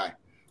football guy.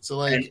 So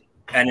like,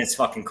 and it's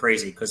fucking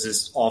crazy because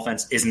his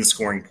offense isn't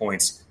scoring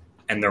points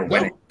and they're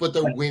winning. But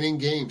they're winning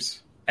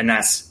games. And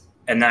that's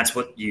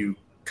what you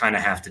kind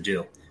of have to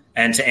do.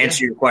 And to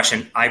answer your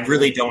question, I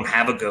really don't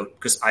have a GOAT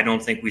because I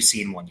don't think we've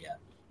seen one yet.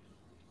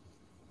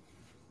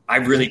 I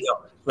really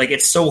don't. Like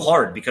it's so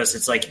hard because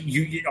it's like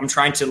I'm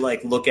trying to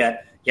like look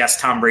at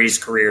Tom Brady's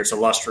career. It's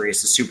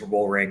illustrious, the Super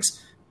Bowl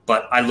rings.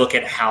 But I look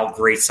at how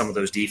great some of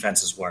those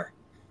defenses were.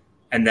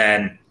 And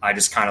then I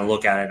just kind of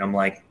look at it and I'm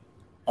like,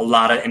 a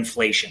lot of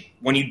inflation.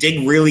 When you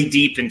dig really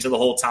deep into the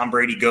whole Tom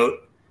Brady GOAT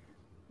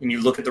and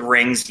you look at the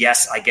rings,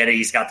 yes, I get it.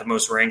 He's got the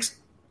most rings.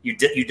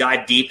 You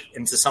dive deep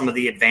into some of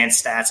the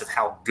advanced stats of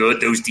how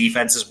good those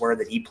defenses were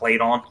that he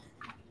played on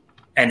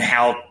and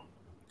how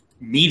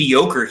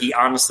mediocre he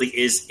honestly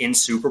is in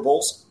Super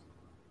Bowls.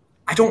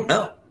 I don't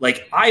know.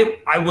 Like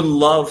I would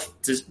love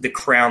to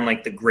crown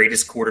like the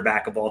greatest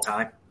quarterback of all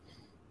time.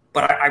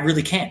 But I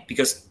really can't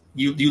because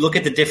you look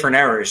at the different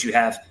eras you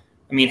have.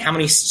 I mean, how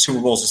many Super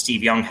Bowls does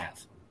Steve Young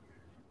have?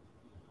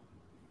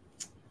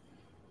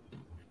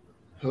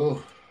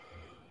 Oh.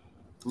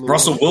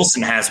 Russell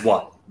Wilson has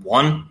what?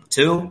 1,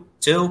 2?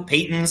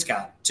 Peyton's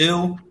got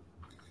 2.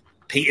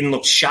 Peyton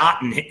looked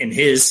shot in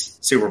his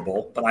Super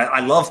Bowl, but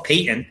I love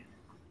Peyton.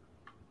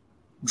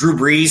 Drew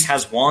Brees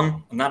has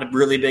one. I'm not a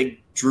really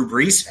big Drew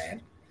Brees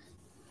fan.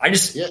 I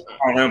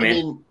don't know,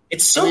 man.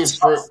 It's so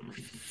tough.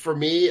 For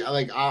me,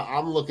 like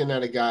I'm looking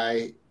at a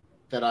guy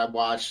that I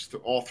watched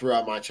all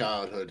throughout my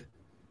childhood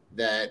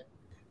that,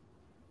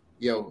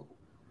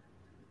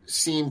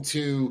 seemed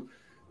to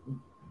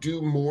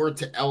do more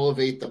to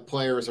elevate the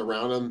players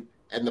around him,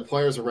 and the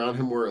players around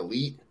him were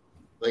elite.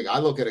 Like I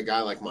look at a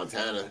guy like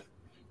Montana,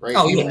 right?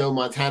 Even though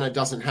Montana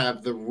doesn't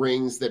have the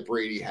rings that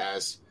Brady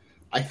has,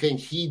 I think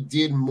he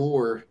did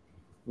more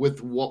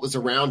with what was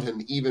around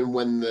him, even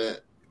when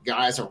the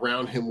guys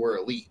around him were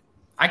elite.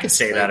 I could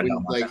say that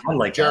about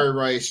like Jerry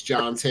Rice,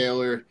 John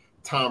Taylor,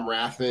 Tom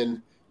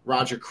Rathman,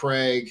 Roger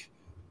Craig.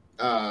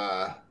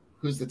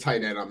 Who's the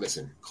tight end I'm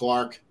missing?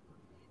 Clark,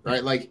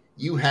 right? Like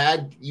you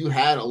had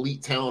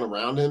elite talent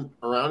around him,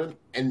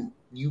 and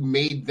you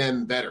made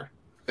them better,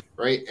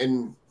 right?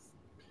 And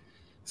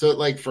so,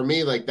 like for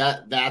me, like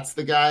that's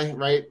the guy,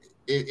 right?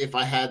 If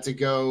I had to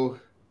go,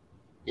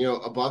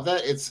 above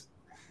that,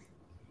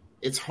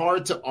 it's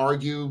hard to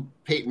argue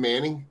Peyton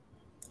Manning.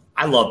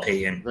 I love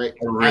Peyton. Right.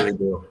 I really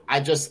do. I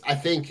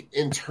think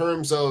in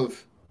terms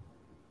of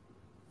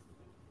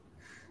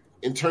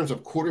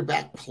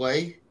quarterback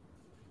play,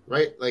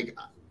 right? Like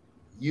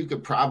you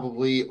could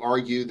probably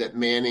argue that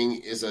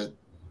Manning is a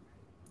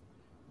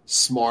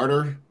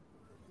smarter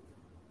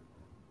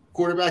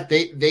quarterback.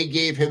 They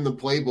gave him the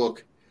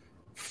playbook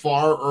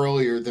far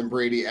earlier than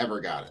Brady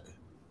ever got it.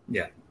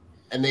 Yeah.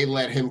 And they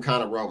let him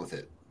kind of run with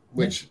it,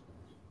 which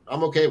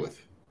I'm okay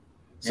with.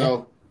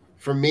 So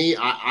for me,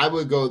 I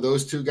would go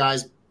those two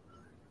guys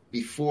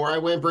before I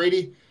went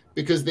Brady,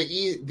 because the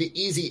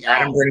easy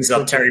Adam brings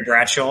up Terry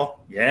Bradshaw.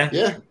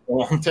 Yeah.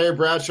 Terry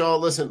Bradshaw.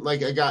 Listen,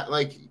 like a guy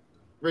like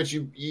Rich,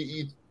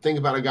 you think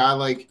about a guy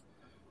like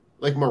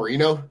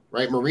Marino,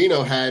 right?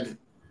 Marino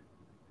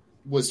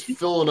was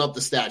filling up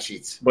the stat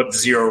sheets, but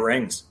 0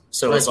 rings.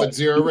 So it's like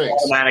 0 rings,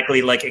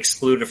 automatically like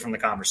excluded from the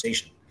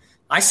conversation.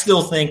 I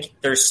still think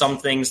there's some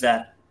things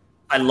that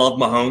I love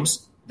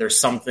Mahomes. There's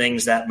some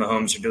things that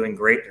Mahomes are doing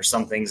great. There's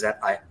some things that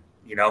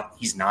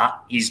he's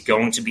not. He's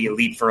going to be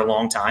elite for a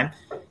long time.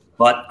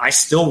 But I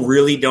still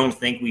really don't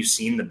think we've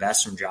seen the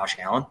best from Josh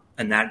Allen.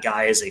 And that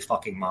guy is a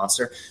fucking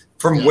monster.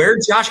 From where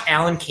Josh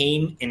Allen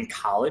came in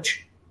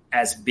college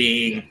as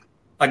being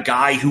a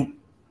guy who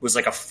was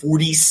like a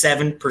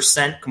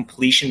 47%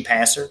 completion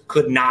passer,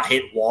 could not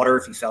hit water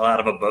if he fell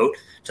out of a boat,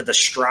 to the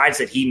strides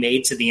that he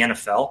made to the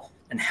NFL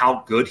and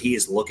how good he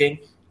is looking,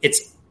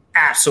 it's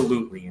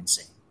absolutely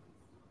insane.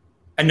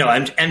 And no,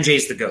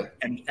 MJ's the GOAT.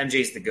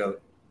 MJ's the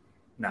GOAT.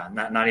 No,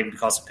 not even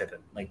because of Pippen.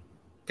 Like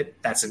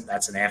that's an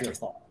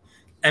afterthought.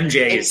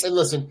 MJ is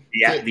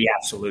the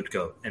absolute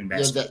GOAT and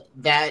best.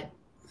 That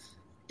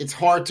it's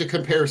hard to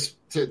compare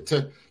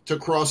to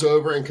cross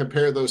over and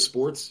compare those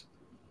sports,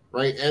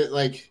 right? And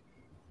like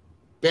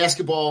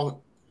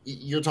basketball,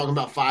 you're talking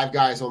about 5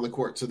 guys on the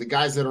court. So the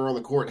guys that are on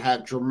the court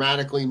have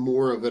dramatically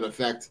more of an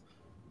effect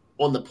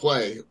on the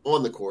play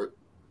on the court.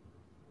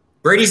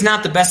 Brady's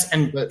not the best,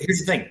 but here's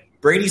the thing.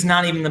 Brady's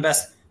not even the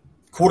best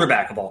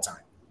quarterback of all time.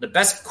 The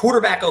best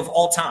quarterback of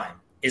all time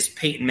is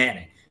Peyton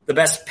Manning. The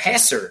best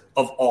passer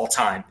of all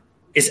time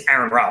is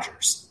Aaron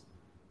Rodgers.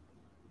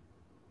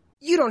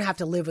 You don't have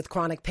to live with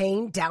chronic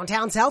pain.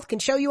 Downtown's Health can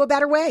show you a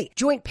better way.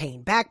 Joint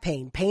pain, back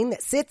pain, pain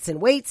that sits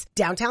and waits.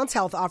 Downtown's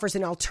Health offers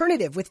an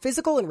alternative with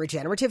physical and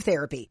regenerative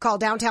therapy. Call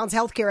Downtown's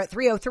Healthcare at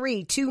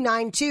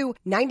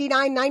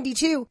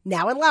 303-292-9992,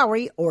 now in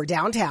Lowry or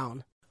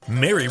downtown.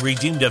 Mary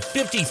redeemed a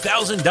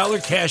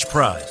 $50,000 cash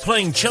prize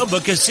playing Chumba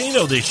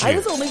Casino this year. I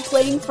was only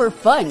playing for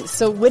fun,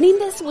 so winning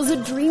this was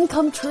a dream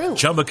come true.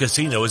 Chumba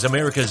Casino is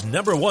America's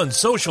 #1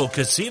 social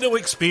casino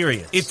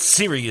experience. It's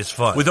serious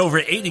fun. With over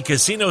 80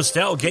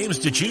 casino-style games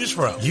to choose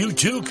from, you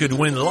too could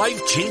win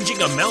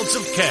life-changing amounts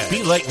of cash.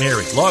 Be like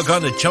Mary. Log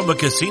on to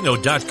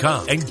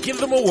ChumbaCasino.com and give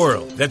them a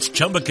whirl. That's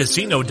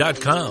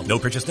ChumbaCasino.com. No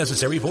purchase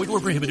necessary. Void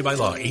where prohibited by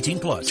law.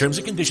 18+. Terms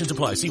and conditions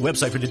apply. See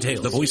website for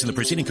details. The voice in the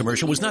preceding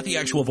commercial was not the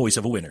actual voice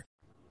of a winner.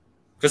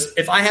 Because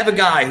if I have a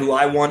guy who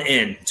I want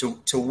in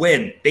to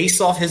win based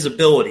off his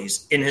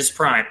abilities in his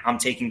prime, I'm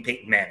taking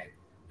Peyton Manning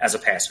as a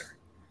passer.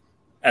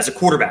 As a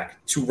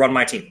quarterback, to run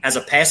my team. As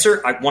a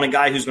passer, I want a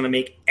guy who's going to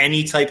make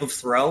any type of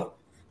throw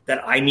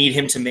that I need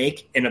him to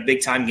make in a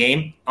big-time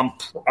game.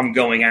 I'm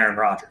going Aaron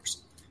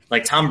Rodgers.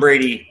 Like Tom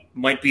Brady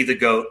might be the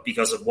GOAT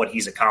because of what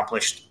he's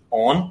accomplished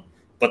on,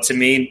 but to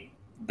me,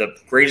 the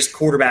greatest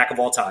quarterback of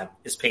all time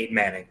is Peyton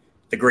Manning.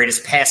 The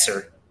greatest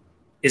passer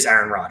is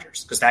Aaron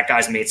Rodgers, because that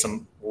guy's made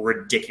some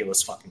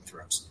ridiculous fucking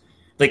throws.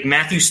 Like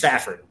Matthew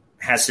Stafford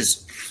has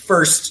his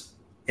first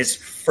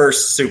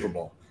Super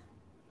Bowl.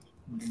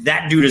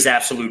 That dude is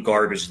absolute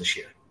garbage this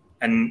year.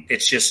 And it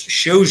just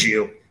shows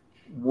you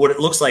what it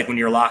looks like when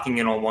you're locking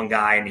in on one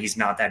guy and he's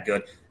not that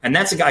good. And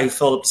that's a guy who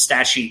filled up the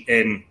stat sheet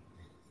in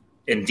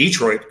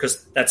Detroit,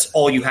 because that's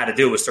all you had to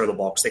do was throw the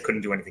ball, because they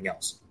couldn't do anything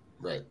else.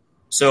 Right.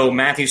 So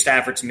Matthew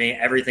Stafford, to me,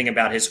 everything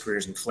about his career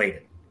is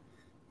inflated.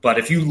 But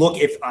if you look,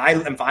 if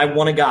I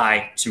want a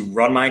guy to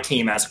run my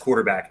team as a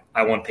quarterback,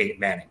 I want Peyton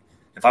Manning.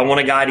 If I want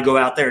a guy to go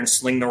out there and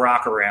sling the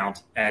rock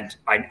around and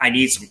I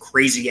need some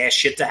crazy-ass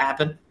shit to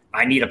happen,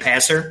 I need a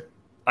passer,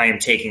 I am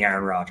taking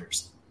Aaron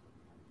Rodgers.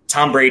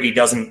 Tom Brady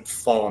doesn't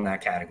fall in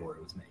that category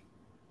with me.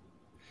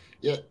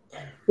 Yeah.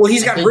 Well,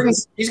 he's got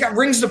rings. He's got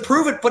rings to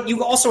prove it, but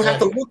you also have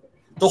to look.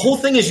 The whole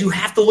thing is you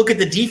have to look at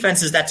the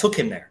defenses that took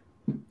him there.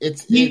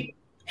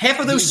 Half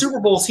of those Super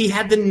Bowls, he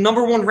had the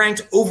number 1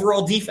 ranked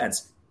overall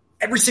defense.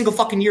 Every single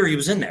fucking year he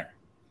was in there.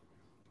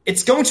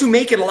 It's going to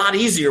make it a lot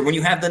easier when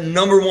you have the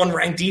number 1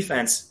 ranked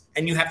defense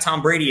and you have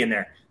Tom Brady in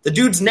there. The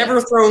dude's never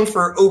thrown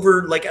for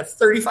over like a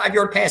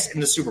 35-yard pass in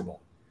the Super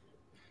Bowl.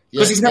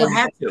 Because he's never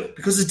had to.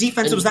 Because his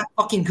defense was that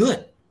fucking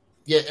good.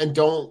 Yeah, and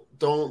don't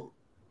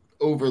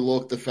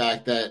overlook the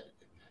fact that,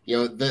 you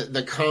know,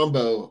 the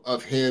combo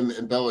of him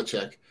and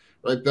Belichick,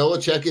 right?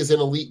 Belichick is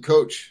an elite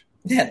coach.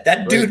 Yeah,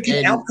 that dude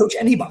can outcoach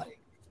anybody.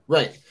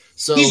 Right.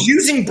 So he's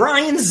using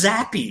Brian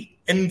Zappi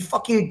and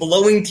fucking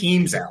blowing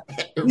teams out.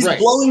 He's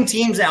blowing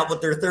teams out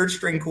with their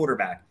third-string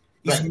quarterback.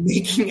 He's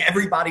making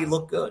everybody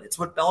look good. It's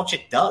what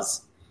Belichick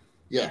does.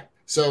 Yeah.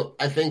 So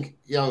I think,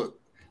 you know,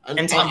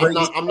 and Tom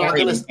Brady's I'm not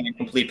going to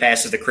complete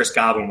passes to Chris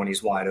Godwin when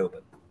he's wide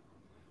open.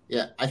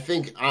 Yeah, I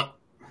think.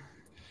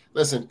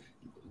 Listen,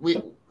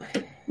 we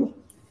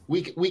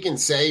can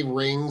say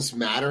rings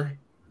matter,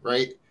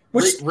 right?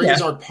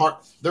 Rings are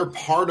part. They're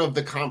part of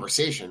the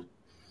conversation,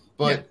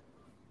 but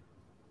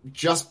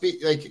just be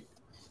like.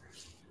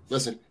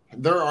 Listen,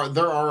 there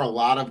are a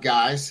lot of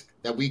guys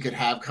that we could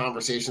have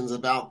conversations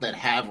about that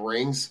have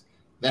rings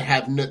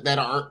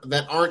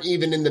that aren't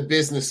even in the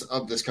business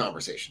of this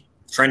conversation.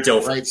 Trent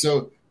Dilfer, right?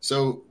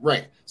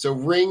 So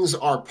rings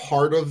are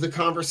part of the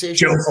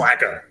conversation. Joe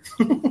Flacco,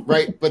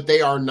 right? But they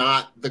are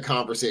not the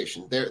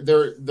conversation.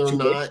 They're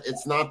not.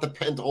 It's not the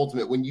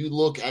penultimate. When you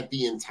look at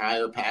the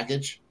entire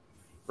package,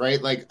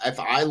 right? Like if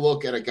I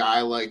look at a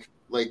guy like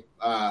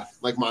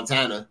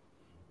Montana,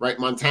 right?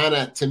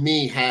 Montana to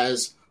me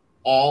has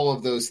all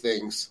of those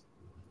things,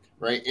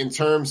 right? In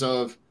terms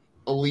of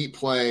elite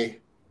play,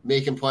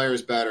 making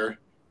players better,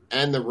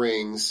 and the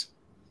rings,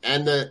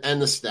 and the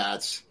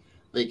stats,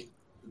 like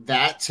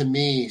that to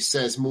me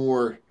says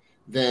more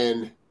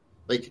than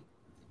like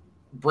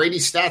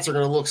Brady's stats are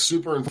going to look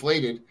super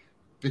inflated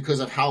because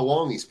of how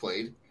long he's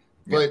played.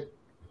 Yeah. But,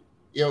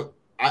 you know,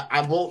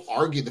 I won't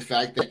argue the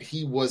fact that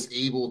he was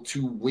able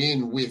to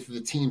win with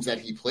the teams that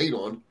he played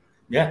on.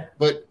 Yeah.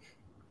 But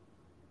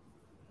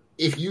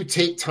if you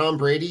take Tom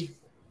Brady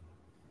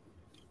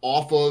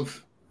off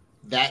of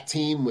that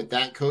team with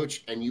that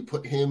coach and you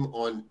put him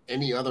on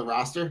any other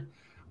roster,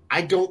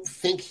 I don't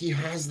think he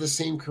has the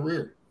same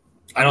career.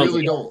 I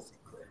really don't.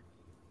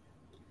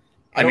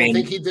 I don't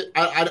think he did.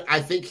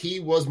 I think he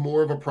was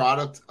more of a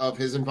product of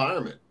his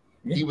environment.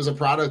 Yeah. He was a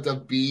product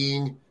of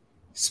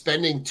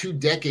spending 2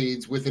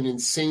 decades with an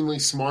insanely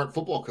smart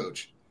football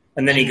coach.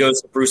 And then he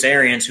goes to Bruce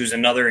Arians, who's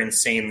another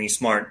insanely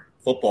smart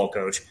football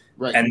coach.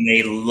 Right. And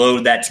they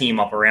load that team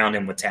up around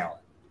him with talent.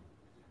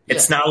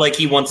 It's not like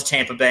he went to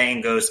Tampa Bay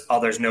and goes,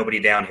 oh, there's nobody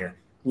down here.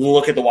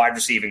 Look at the wide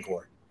receiving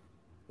core.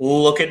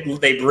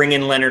 They bring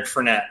in Leonard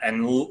Fournette,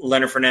 and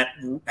Leonard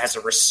Fournette has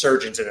a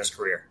resurgence in his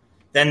career.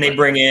 Then they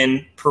bring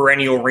in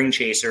perennial ring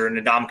chaser and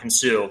Ndamukong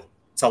Suh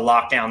to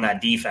lock down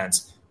that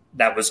defense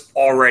that was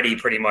already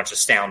pretty much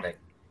astounding.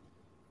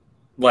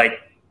 Like,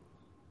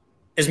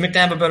 is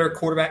McNabb a better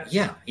quarterback?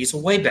 Yeah, he's a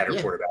way better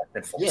quarterback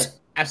than Foles. Yeah,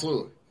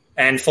 absolutely.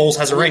 And Foles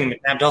has a ring,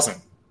 McNabb doesn't.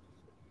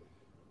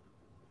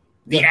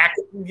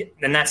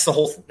 And that's the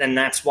whole, and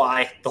that's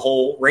why the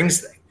whole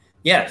rings thing.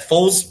 Yeah,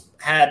 Foles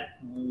had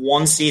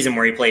one season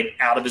where he played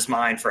out of his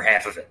mind for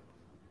half of it.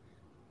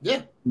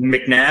 Yeah,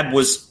 McNabb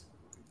was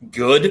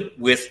good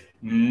with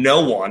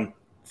no one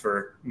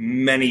for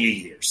many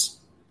years.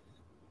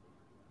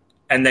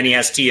 And then he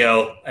has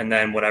T.O., and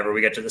then whatever,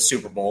 we get to the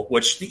Super Bowl,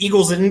 which the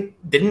Eagles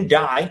didn't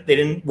die. They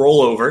didn't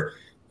roll over.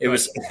 It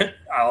was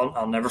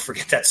I'll never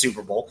forget that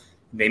Super Bowl.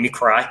 It made me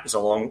cry. It was a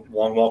long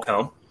walk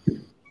home.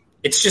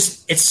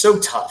 It's so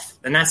tough.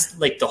 And that's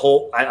like the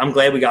whole – I'm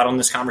glad we got on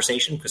this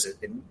conversation because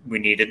we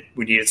needed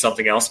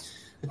something else.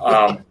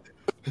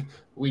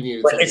 We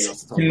needed something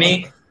else to talk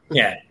about.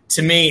 Yeah,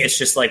 to me, it's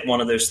just like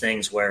one of those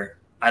things where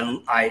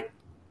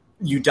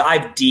you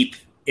dive deep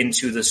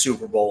into the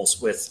Super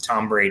Bowls with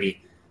Tom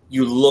Brady.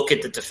 You look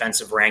at the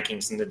defensive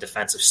rankings and the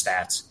defensive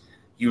stats.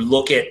 You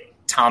look at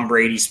Tom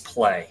Brady's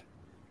play,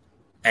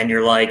 and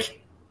you're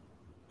like,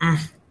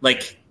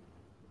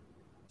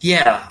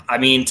 yeah. I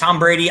mean, Tom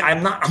Brady.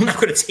 I'm not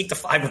going to take the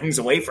 5 rings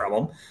away from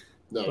him.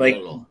 No, not at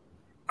all.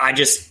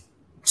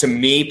 To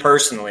me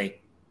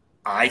personally,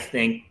 I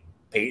think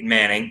Peyton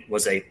Manning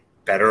was a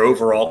better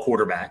overall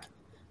quarterback.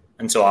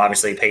 And so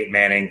obviously Peyton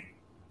Manning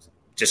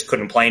just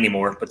couldn't play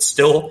anymore, but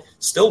still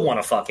won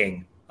a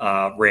fucking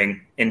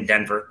ring in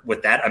Denver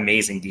with that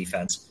amazing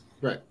defense.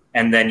 Right.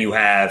 And then you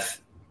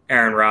have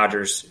Aaron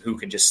Rodgers who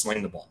can just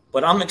sling the ball.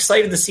 But I'm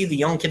excited to see the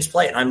young kids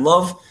play. And I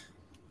love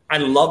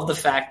the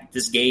fact that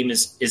this game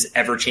is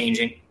ever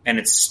changing and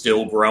it's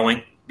still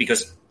growing,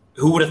 because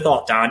who would have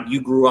thought, Don,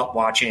 you grew up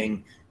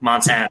watching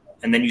Montana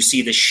and then you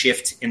see the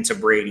shift into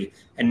Brady.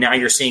 And now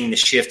you're seeing the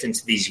shift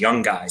into these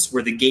young guys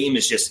where the game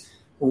is just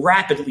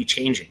rapidly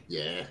changing.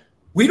 Yeah.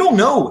 We don't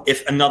know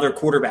if another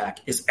quarterback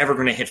is ever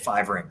going to hit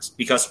 5 rings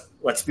because,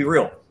 let's be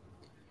real.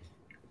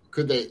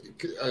 Are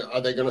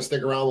they going to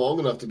stick around long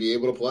enough to be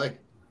able to play?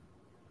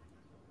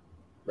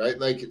 Right?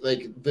 Like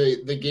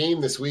the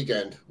game this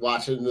weekend,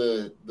 watching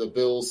the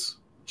Bills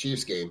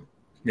Chiefs game,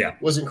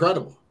 was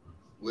incredible.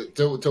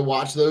 To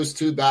watch those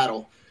two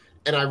battle.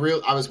 And I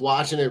was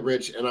watching it,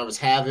 Rich, and I was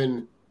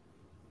having,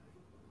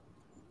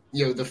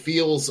 the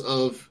feels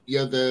of,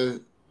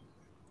 the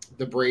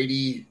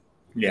Brady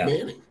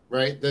Manning,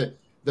 right?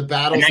 The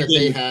battles that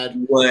they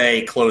had.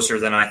 Way closer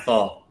than I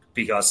thought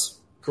because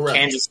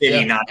Kansas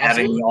City not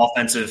having the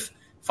offensive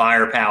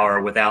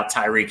firepower without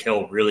Tyreek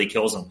Hill really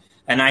kills them.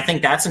 And I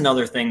think that's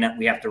another thing that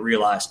we have to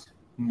realize.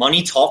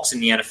 Money talks in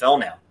the NFL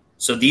now.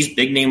 So these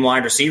big-name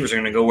wide receivers are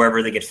going to go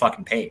wherever they get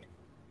fucking paid.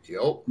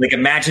 Yep. Like,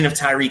 imagine if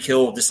Tyreek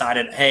Hill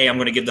decided, hey, I'm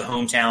going to give the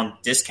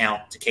hometown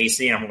discount to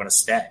KC and I'm going to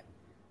stay.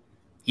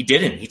 He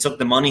didn't. He took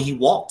the money. He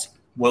walked.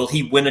 Will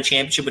he win a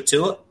championship with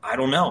Tua? I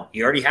don't know.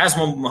 He already has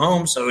one with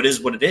Mahomes, so it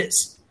is what it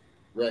is.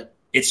 Right.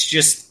 It's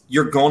just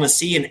you're going to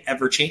see an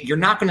ever-change. You're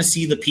not going to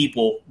see the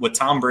people with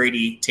Tom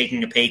Brady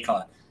taking a pay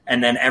cut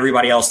and then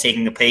everybody else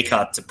taking a pay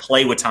cut to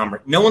play with Tom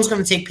Brady. No one's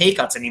going to take pay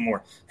cuts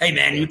anymore. Hey,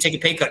 man, you take a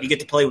pay cut, you get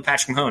to play with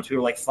Patrick Mahomes. People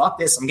are like, fuck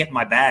this. I'm getting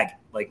my bag.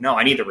 Like, no,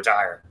 I need to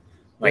retire.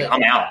 Like,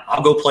 I'm out.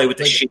 I'll go play with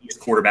the shittiest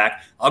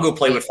quarterback. I'll go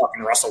play with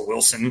fucking Russell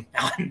Wilson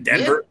out in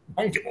Denver.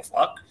 I don't give a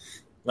fuck.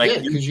 Like,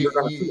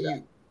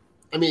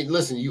 I mean,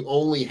 listen, you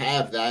only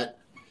have that.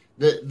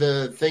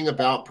 The thing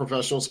about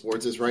professional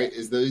sports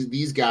is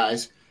these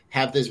guys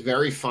have this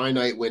very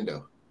finite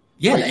window.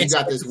 Yeah, right? You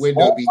got this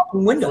window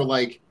for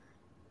like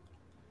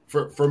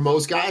for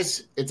most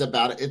guys, it's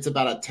about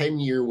a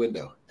 10-year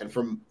window, and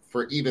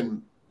for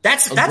even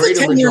that's a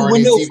 10-year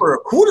window for a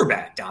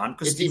quarterback, Don,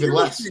 because it's even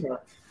less.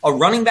 A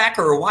running back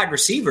or a wide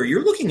receiver,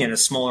 you're looking at a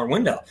smaller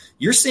window.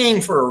 You're saying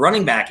for a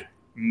running back,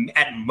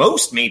 at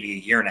most maybe a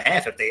year and a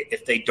half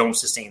if they don't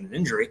sustain an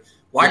injury.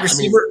 Wide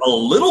receiver, a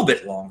little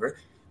bit longer.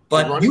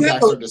 But running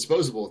backs are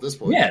disposable at this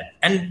point. Yeah,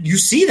 and you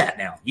see that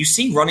now. You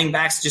see running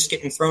backs just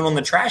getting thrown on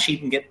the trash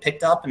heap and get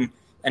picked up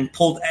and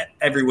pulled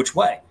every which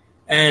way.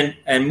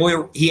 And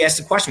Moyer, he asked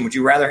the question, would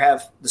you rather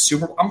have the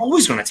Super Bowl? I'm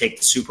always going to take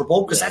the Super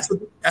Bowl because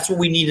that's what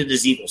we needed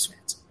as Eagles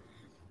fans.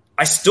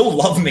 I still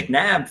love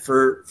McNabb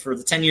for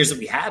the 10 years that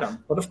we had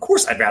him, but of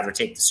course I'd rather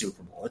take the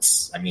Super Bowl.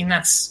 That's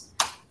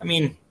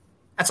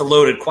a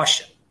loaded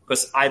question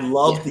because I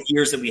love the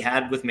years that we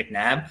had with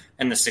McNabb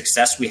and the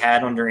success we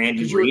had under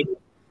Andy Reid.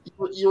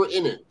 You were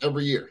in it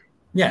every year.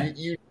 Yeah,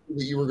 you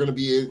were going to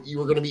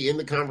be in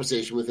the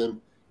conversation with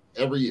him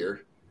every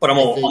year. But I'm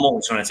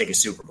always going to take a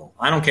Super Bowl.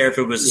 I don't care if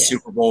it was a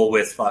Super Bowl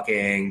with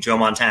fucking Joe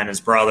Montana's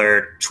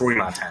brother, Troy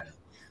Montana.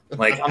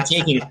 Like I'm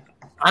taking.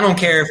 I don't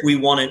care if we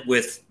won it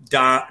with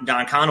Don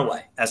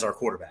Conaway as our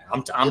quarterback.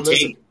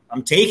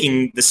 I'm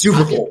taking the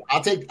Super Bowl.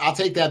 I'll take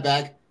that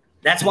back.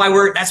 That's why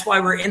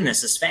we're in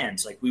this as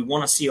fans. Like we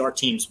want to see our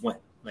teams win.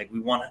 Like we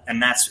want,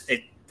 and that's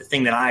it, the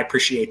thing that I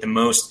appreciate the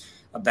most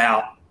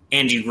about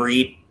Andy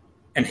Reid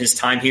and his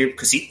time here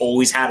because he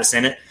always had us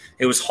in it.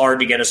 It was hard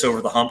to get us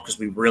over the hump because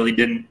we really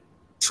didn't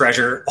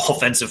treasure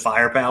offensive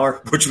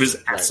firepower, which was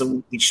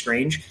absolutely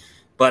strange.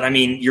 But, I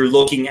mean, you're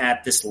looking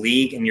at this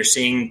league and you're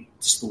seeing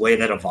just the way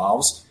that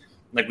evolves.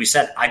 Like we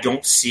said, I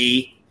don't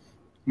see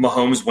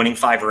Mahomes winning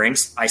 5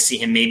 rings. I see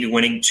him maybe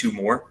winning 2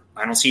 more.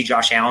 I don't see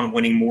Josh Allen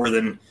winning more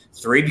than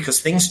 3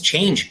 because things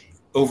change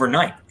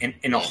overnight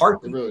in a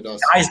heartbeat. It really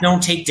does. Guys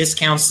don't take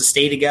discounts to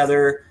stay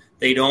together.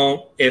 They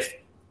don't –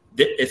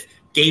 if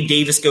Gabe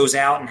Davis goes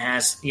out and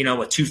has, a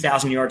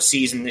 2,000-yard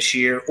season this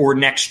year or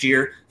next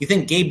year, you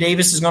think Gabe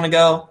Davis is going to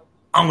go,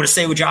 I'm going to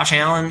stay with Josh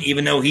Allen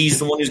even though he's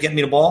the one who's getting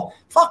me the ball?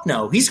 Fuck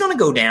no. He's going to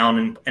go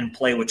down and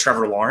play with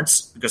Trevor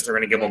Lawrence because they're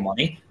going to give him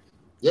money.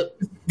 Yep.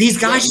 These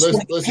guys there's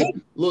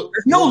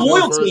no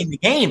loyalty in the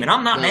game, and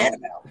I'm not mad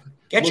about it.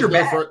 Get your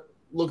back.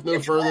 Look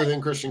no further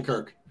than Christian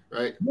Kirk,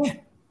 right? Yeah.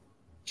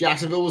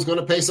 Jacksonville was going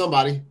to pay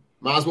somebody.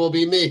 Might as well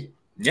be me.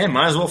 Yeah,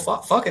 might as well.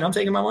 Fuck it. I'm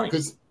taking my money.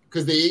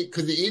 Because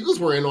the Eagles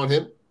were in on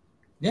him.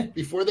 Yeah.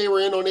 Before they were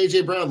in on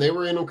A.J. Brown, they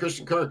were in on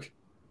Christian Kirk,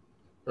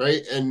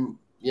 right? And,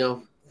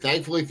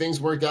 thankfully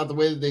things worked out the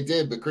way that they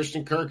did. But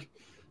Christian Kirk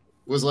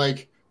was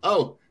like,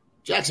 oh,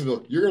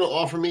 Jacksonville, you're going to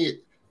offer me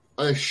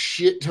a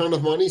shit ton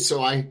of money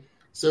so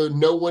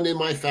no one in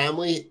my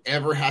family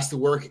ever has to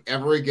work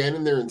ever again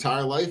in their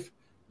entire life?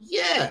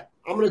 Yeah,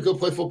 I'm going to go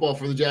play football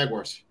for the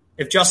Jaguars.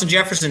 If Justin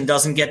Jefferson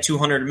doesn't get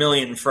 $200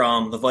 million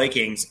from the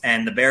Vikings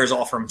and the Bears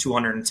offer him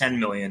 $210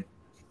 million,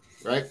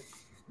 right?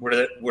 What are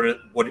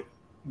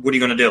you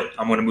going to do?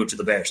 I'm going to move to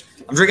the Bears.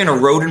 I'm drinking a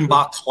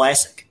Rodenbach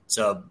Classic. It's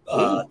a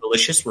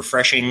delicious,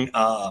 refreshing,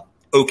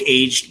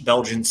 oak-aged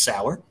Belgian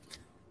sour.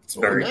 It's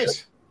very nice.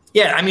 Good.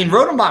 Yeah, I mean,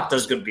 Rodenbach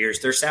does good beers.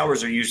 Their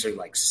sours are usually,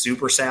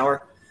 super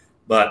sour.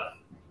 But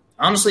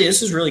honestly,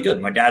 this is really good.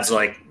 My dad's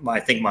like,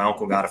 I think my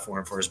uncle got it for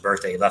him for his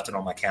birthday. He left it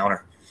on my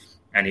counter.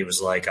 And he was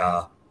like,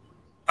 I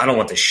don't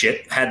want this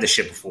shit. I had this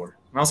shit before.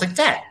 And I was like,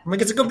 Dad,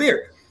 it's a good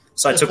beer.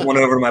 So I took one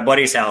over to my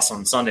buddy's house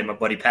on Sunday, my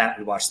buddy Pat.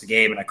 We watched the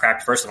game, and I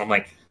cracked first, and I'm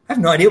like, I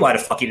have no idea why the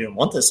fuck he didn't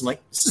want this. I'm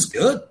like, this is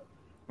good.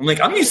 I'm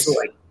like, I'm used to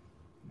like,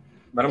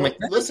 but I'm Well,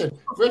 like, listen,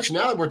 Rich,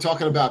 now that we're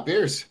talking about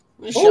beers,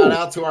 Ooh. shout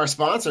out to our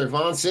sponsor,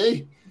 Von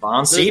C.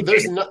 Von C.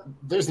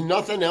 There's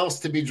nothing else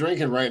to be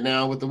drinking right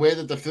now with the way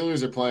that the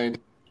Phillies are playing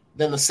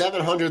than the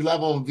 700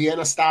 level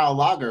Vienna style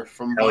lager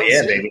from Hell Von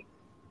yeah, C. baby.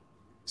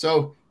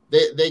 So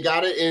they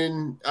got it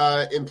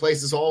in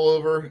places all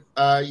over.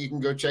 You can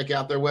go check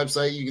out their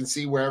website. You can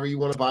see wherever you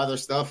want to buy their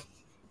stuff.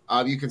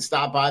 You can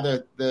stop by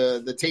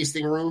the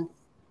tasting room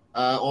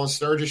on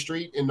Sturgis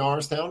Street in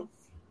Norristown.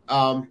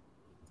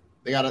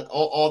 They got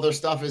all their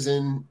stuff is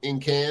in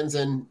cans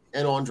and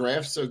on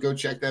draft. So go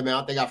check them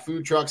out. They got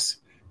food trucks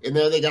in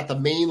there. They got the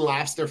Maine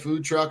Lobster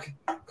food truck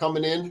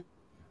coming in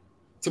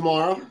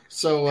tomorrow.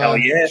 So Hell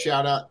yeah.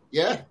 shout out.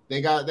 Yeah,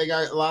 they got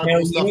a lot of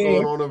cool stuff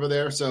going on over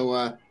there.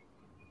 So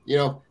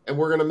and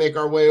we're gonna make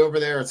our way over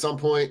there at some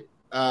point.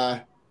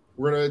 We're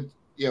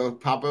gonna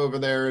pop over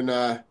there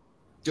and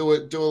do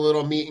a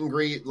little meet and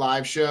greet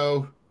live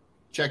show,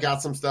 check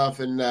out some stuff,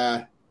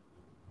 and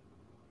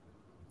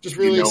just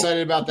really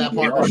excited about that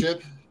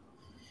partnership.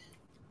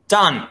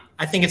 Don,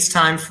 I think it's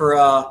time for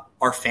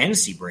our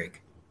fantasy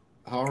break.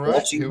 All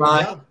right, here we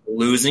go.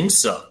 Losing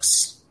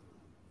Sucks.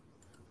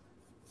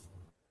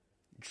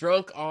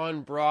 Drunk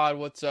on Broad,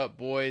 what's up,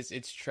 boys?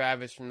 It's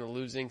Travis from the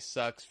Losing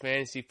Sucks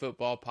Fantasy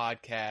Football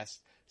Podcast.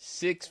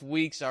 6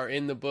 weeks are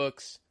in the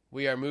books.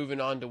 We are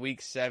moving on to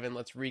Week 7.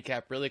 Let's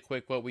recap really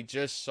quick what we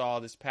just saw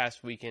this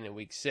past weekend in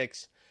Week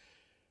 6.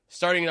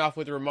 Starting it off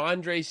with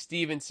Ramondre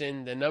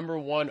Stevenson, the number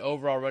 1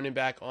 overall running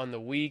back on the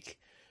week,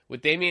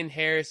 with Damian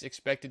Harris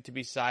expected to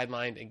be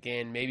sidelined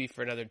again, maybe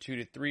for another 2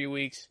 to 3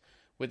 weeks.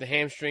 With the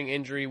hamstring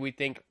injury, we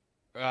think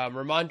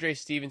Ramondre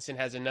Stevenson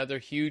has another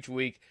huge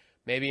week,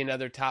 maybe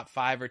another top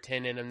 5 or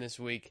 10 in him this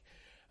week.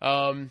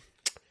 Fun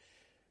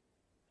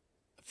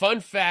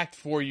fact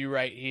for you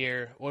right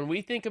here. When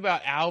we think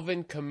about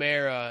Alvin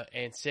Kamara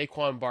and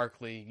Saquon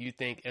Barkley, you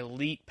think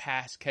elite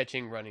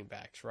pass-catching running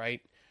backs,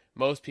 right?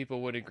 Most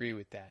people would agree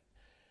with that.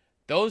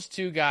 Those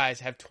two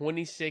guys have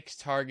 26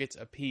 targets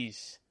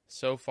apiece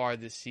so far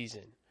this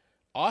season.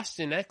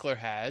 Austin Eckler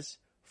has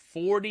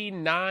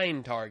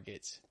 49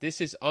 targets. This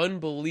is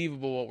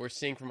unbelievable what we're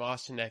seeing from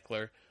Austin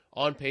Eckler,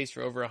 on pace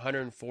for over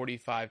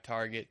 145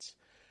 targets.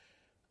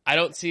 I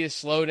don't see a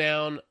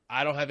slowdown.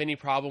 I don't have any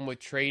problem with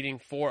trading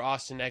for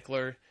Austin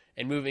Eckler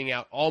and moving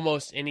out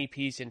almost any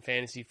piece in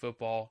fantasy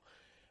football.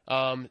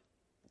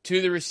 To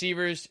the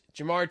receivers,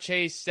 Jamar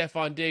Chase,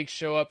 Stephon Diggs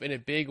show up in a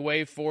big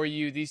way for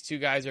you. These two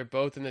guys are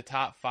both in the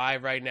top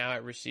 5 right now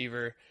at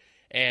receiver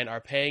and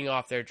are paying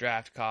off their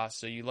draft costs,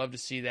 so you love to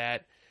see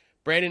that.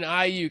 Brandon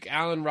Ayuk,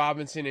 Allen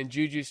Robinson, and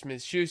Juju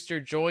Smith-Schuster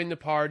join the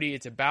party.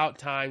 It's about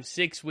time,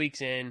 6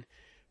 weeks in,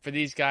 for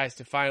these guys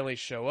to finally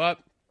show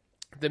up.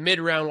 The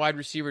mid-round wide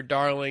receiver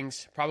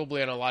darlings,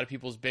 probably on a lot of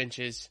people's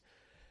benches,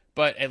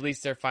 but at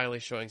least they're finally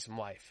showing some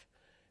life.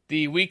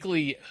 The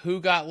weekly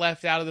Who Got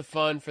Left Out of the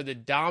Fun for the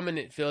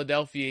dominant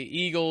Philadelphia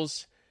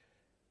Eagles.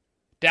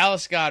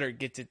 Dallas Goedert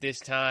gets it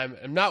this time.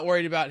 I'm not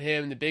worried about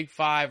him. The big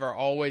 5 are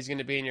always going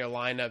to be in your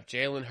lineup.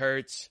 Jalen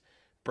Hurts,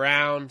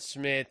 Brown,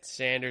 Smith,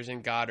 Sanders,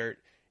 and Goddard.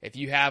 If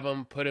you have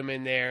them, put them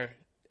in there.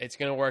 It's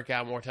going to work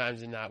out more times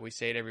than not. We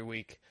say it every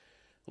week.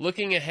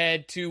 Looking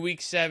ahead to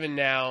Week 7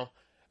 now,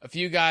 a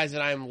few guys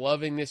that I'm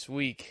loving this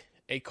week.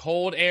 A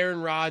cold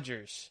Aaron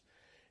Rodgers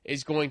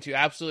is going to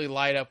absolutely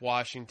light up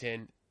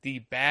Washington. The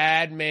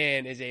bad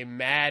man is a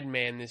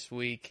madman this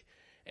week,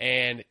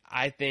 and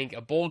I think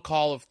a bold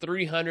call of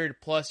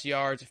 300-plus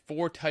yards,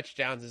 4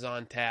 touchdowns is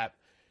on tap.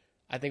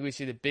 I think we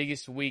see the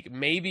biggest week,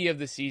 maybe of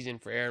the season,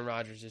 for Aaron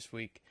Rodgers this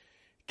week.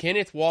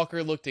 Kenneth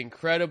Walker looked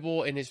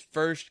incredible in his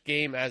first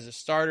game as a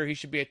starter. He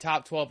should be a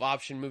top 12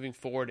 option moving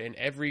forward, and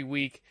every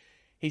week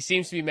he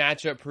seems to be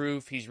matchup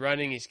proof. He's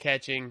running, he's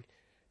catching.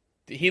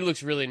 He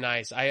looks really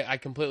nice. I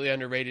completely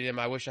underrated him.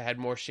 I wish I had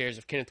more shares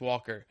of Kenneth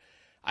Walker.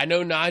 I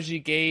know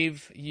Najee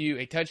gave you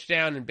a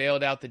touchdown and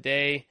bailed out the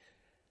day.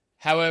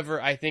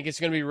 However, I think it's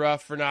going to be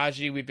rough for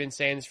Najee. We've been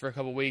saying this for a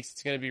couple weeks.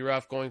 It's going to be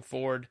rough going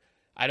forward.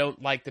 I don't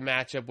like the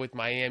matchup with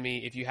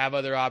Miami. If you have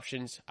other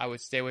options, I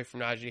would stay away from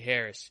Najee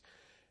Harris.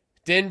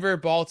 Denver,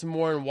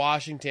 Baltimore, and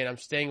Washington, I'm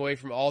staying away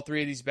from all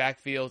 3 of these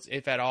backfields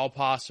if at all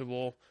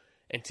possible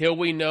until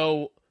we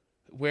know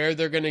where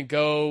they're going to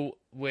go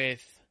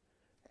with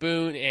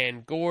Boone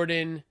and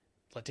Gordon,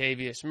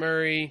 Latavius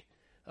Murray.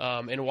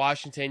 In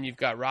Washington, you've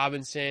got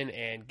Robinson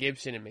and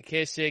Gibson and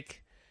McKissick.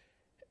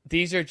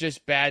 These are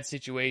just bad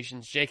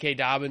situations. J.K.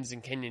 Dobbins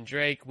and Kenyon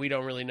Drake, we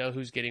don't really know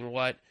who's getting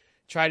what.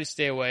 Try to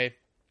stay away.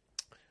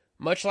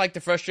 Much like the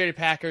frustrated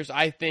Packers,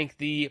 I think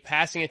the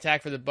passing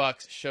attack for the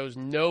Bucs shows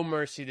no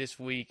mercy this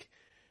week.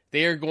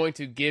 They are going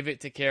to give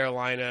it to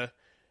Carolina,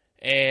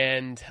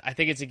 and I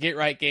think it's a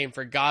get-right game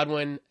for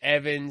Godwin,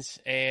 Evans,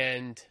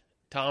 and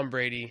Tom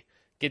Brady.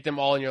 Get them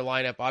all in your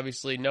lineup.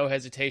 Obviously, no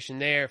hesitation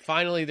there.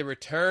 Finally, the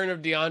return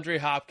of DeAndre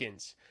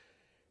Hopkins.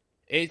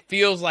 It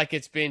feels like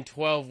it's been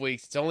 12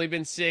 weeks. It's only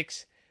been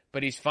 6,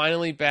 but he's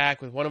finally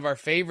back with one of our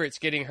favorites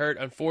getting hurt,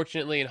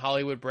 unfortunately, in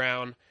Hollywood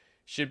Brown.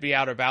 Should be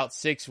out about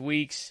 6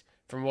 weeks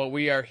from what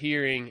we are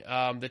hearing.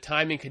 The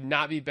timing could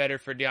not be better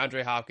for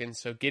DeAndre Hopkins,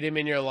 so get him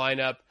in your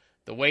lineup.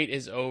 The wait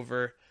is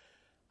over.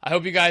 I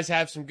hope you guys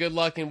have some good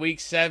luck in Week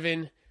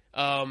 7.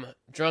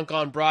 Drunk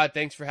on Broad,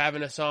 thanks for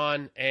having us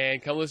on,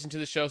 and come listen to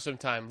the show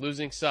sometime.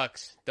 Losing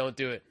sucks. Don't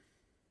do it.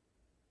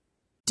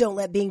 Don't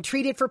let being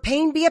treated for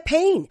pain be a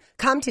pain.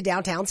 Come to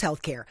Downtown's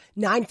Healthcare,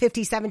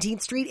 950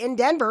 17th Street in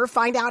Denver.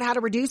 Find out how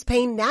to reduce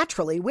pain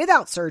naturally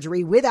without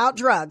surgery, without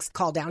drugs.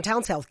 Call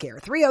Downtown's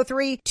Healthcare,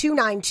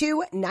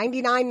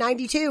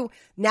 303-292-9992,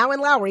 now in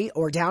Lowry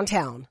or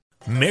downtown.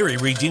 Mary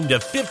redeemed a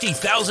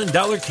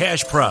 $50,000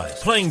 cash prize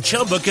playing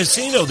Chumba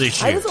Casino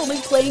this year. I was only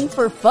playing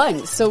for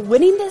fun, so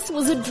winning this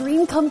was a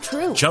dream come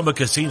true. Chumba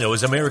Casino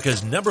is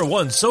America's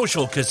 #1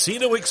 social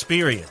casino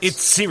experience.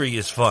 It's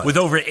serious fun. With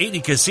over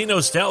 80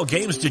 casino-style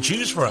games to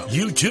choose from,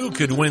 you too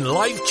could win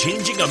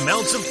life-changing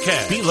amounts of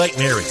cash. Be like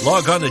Mary.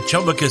 Log on to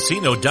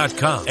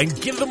ChumbaCasino.com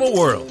and give them a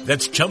whirl.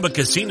 That's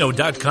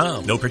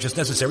ChumbaCasino.com. No purchase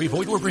necessary.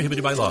 Void where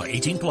prohibited by law.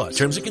 18 plus.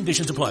 Terms and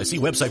conditions apply. See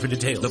website for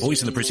details. The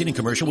voice in the preceding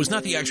commercial was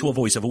not the actual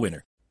voice of a winner.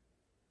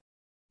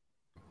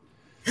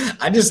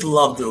 I just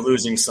love the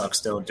losing sucks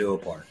don't do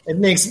it part. It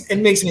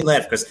makes me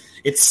laugh because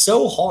it's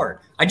so hard.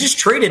 I just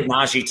traded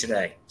Najee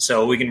today,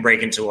 so we can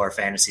break into our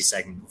fantasy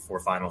segment before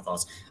final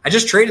thoughts. I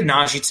just traded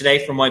Najee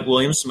today from Mike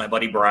Williams to my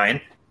buddy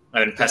Brian.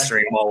 I've been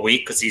pestering him all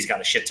week because he's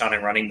got a shit ton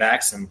of running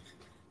backs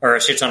or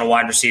a shit ton of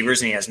wide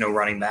receivers, and he has no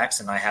running backs,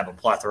 and I have a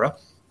plethora.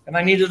 And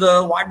I needed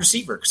a wide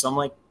receiver because I'm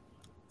like,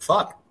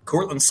 fuck,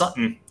 Cortland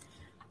Sutton.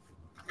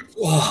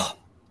 Oh,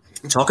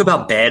 talk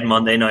about bad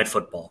Monday Night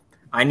Football.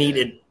 I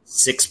needed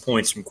 6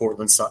 points from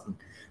Cortland Sutton.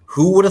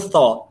 Who would have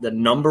thought the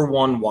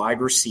 #1 wide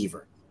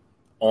receiver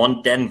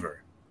on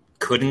Denver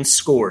couldn't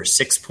score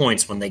 6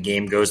 points when the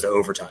game goes to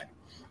overtime?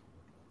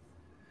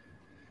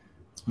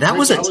 That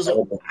was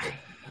terrible.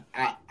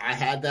 I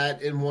had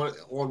that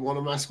on one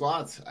of my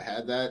squads. I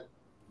had that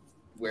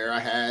where I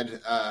had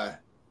I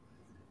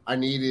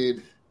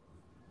needed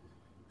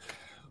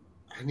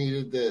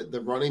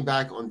the running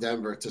back on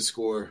Denver to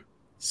score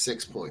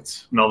 6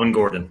 points. Melvin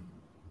Gordon.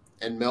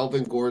 And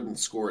Melvin Gordon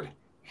scored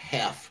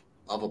half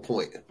of a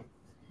point.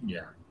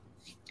 Yeah.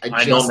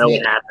 I don't know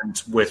what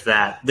happened with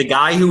that. The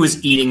guy who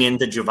was eating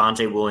into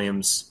Javonte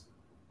Williams,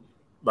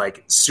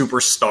 like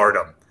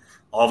superstardom,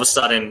 all of a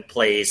sudden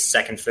plays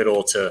second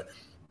fiddle to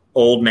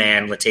old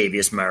man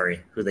Latavius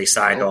Murray, who they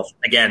signed off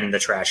again in the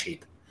trash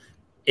heap.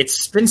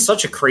 It's been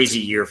such a crazy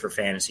year for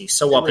fantasy.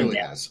 So up and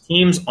down.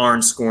 Teams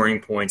aren't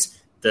scoring points.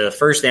 The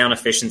first down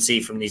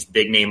efficiency from these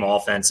big name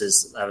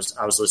offenses. I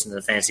was listening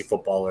to the fantasy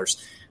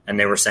footballers, and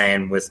they were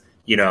saying with,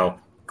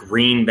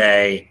 Green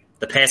Bay,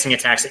 the passing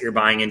attacks that you're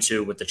buying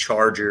into with the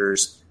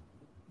Chargers,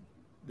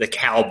 the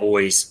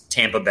Cowboys,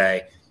 Tampa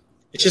Bay,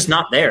 it's just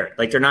not there.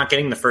 Like, they're not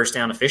getting the first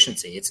down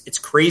efficiency. It's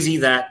crazy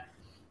that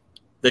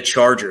the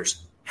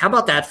Chargers, how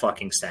about that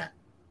fucking stat?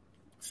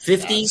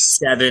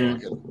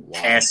 57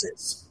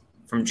 passes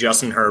from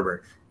Justin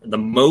Herbert, the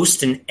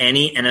most in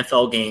any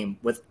NFL game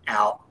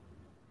without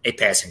a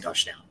passing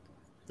touchdown.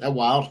 That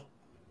wild?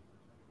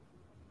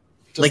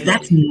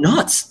 That's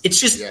nuts. It's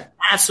just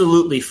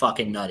absolutely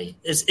fucking nutty.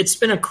 It's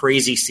been a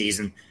crazy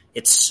season.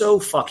 It's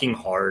so fucking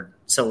hard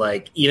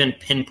to even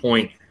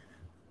pinpoint.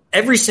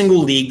 Every single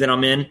league that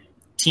I'm in,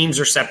 teams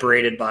are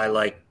separated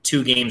by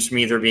 2 games from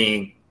either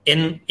being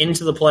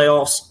into the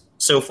playoffs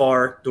so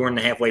far during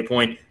the halfway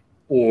point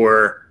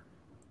or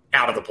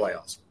out of the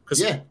playoffs.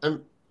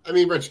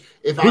 Rich,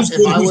 if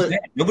I would,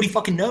 nobody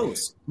fucking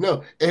knows.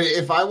 No,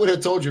 if I would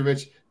have told you,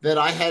 Rich, that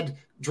I had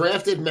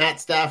drafted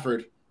Matt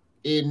Stafford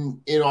in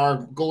our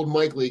Golden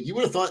Mike League, you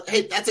would have thought,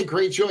 hey, that's a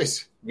great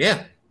choice.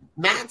 Yeah.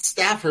 Matt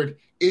Stafford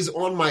is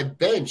on my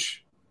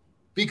bench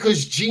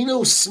because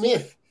Geno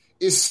Smith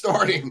is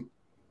starting,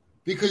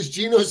 because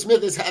Geno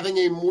Smith is having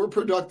a more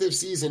productive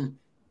season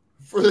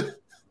for the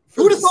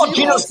Who would have thought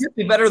Geno Smith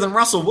would be better than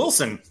Russell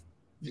Wilson?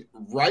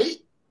 Right?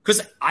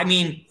 Because,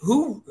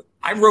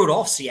 I wrote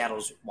off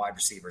Seattle's wide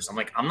receivers. I'm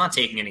like, I'm not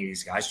taking any of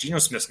these guys. Geno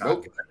Smith's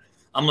not good.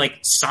 I'm like,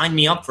 sign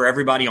me up for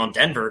everybody on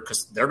Denver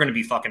because they're going to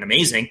be fucking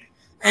amazing.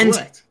 And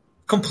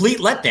complete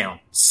letdown.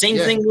 Same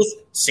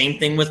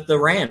thing with the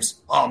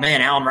Rams. Oh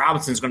man, Allen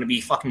Robinson's going to be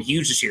fucking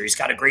huge this year. He's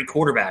got a great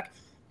quarterback.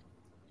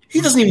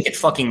 He doesn't even get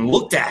fucking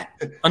looked at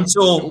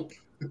until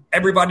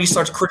everybody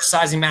starts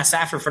criticizing Matt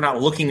Stafford for not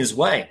looking his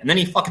way, and then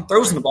he fucking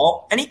throws him the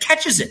ball and he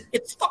catches it.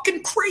 It's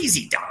fucking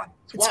crazy, Don.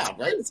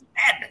 It's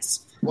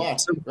madness. Wow.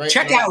 So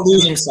check out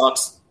Losing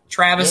Sucks,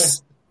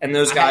 Travis, and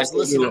those guys.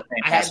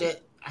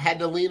 I had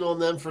to lean on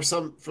them for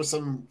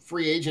some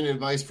free agent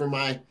advice for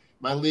my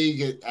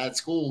league at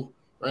school.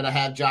 Right, I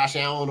had Josh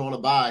Allen on a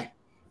bye,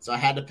 so I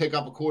had to pick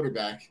up a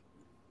quarterback,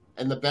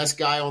 and the best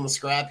guy on the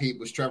scrap heap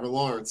was Trevor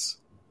Lawrence.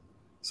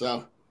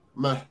 So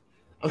I'm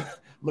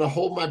gonna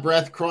hold my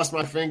breath, cross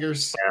my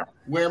fingers,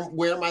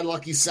 wear my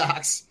lucky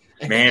socks,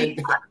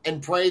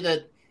 and pray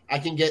that I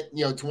can get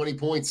 20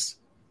 points.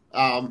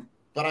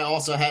 But I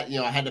also had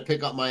I had to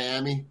pick up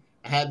Miami.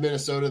 I had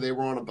Minnesota; they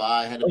were on a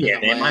bye. I had to pick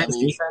up Miami. Miami's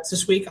defense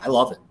this week, I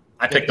love it.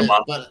 I picked them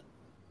up. But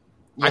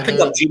Yeah, I picked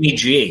up Jimmy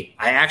G.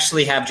 I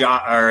actually have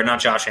not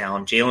Josh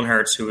Allen, Jalen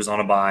Hurts, who was on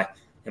a bye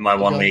in my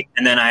one league,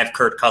 and then I have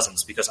Kirk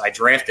Cousins because I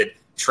drafted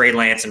Trey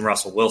Lance and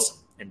Russell Wilson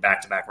in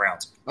back-to-back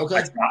rounds.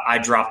 Okay. I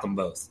dropped them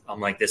both. I'm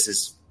like,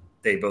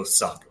 they both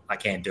suck. I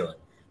can't do it.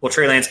 Well,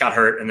 Trey Lance got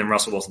hurt, and then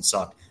Russell Wilson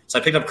sucked. So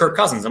I picked up Kirk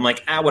Cousins. I'm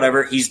like,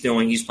 whatever. He's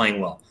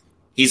playing well.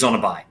 He's on a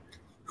bye.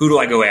 Who do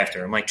I go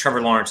after? I'm like,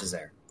 Trevor Lawrence is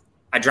there.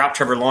 I dropped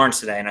Trevor Lawrence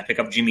today, and I pick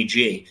up Jimmy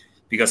G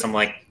because I'm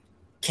like,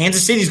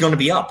 Kansas City's going to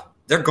be up.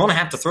 They're going to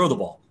have to throw the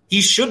ball.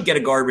 He should get a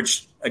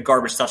garbage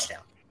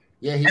touchdown.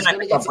 Yeah, he's going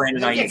to get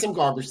some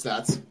garbage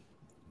stats.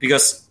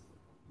 Because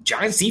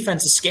Giants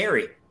defense is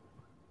scary.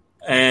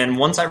 And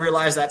once I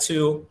realized that's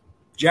who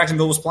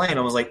Jacksonville was playing,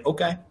 I was like,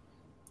 okay,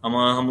 I'm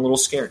a little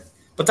scared.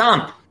 But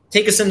Tom,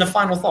 take us into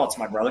final thoughts,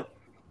 my brother.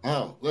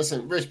 Oh,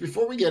 listen, Rich,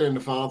 before we get into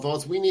final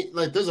thoughts, we need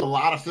there's a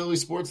lot of Philly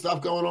sports stuff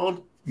going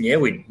on. Yeah,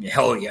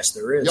 yes,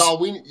 there is.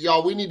 We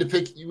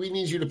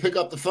need you to pick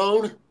up the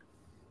phone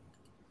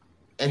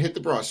and hit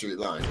the Broad Street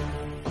line.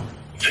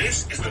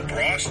 This is the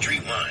Broad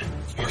Street Line,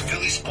 where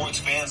Philly sports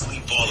fans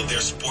leave all of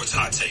their sports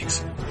hot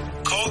takes.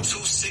 Call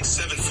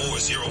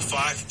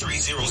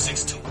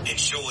 267-405-3062 and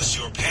show us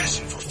your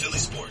passion for Philly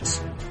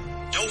sports.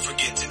 Don't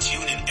forget to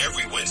tune in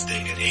every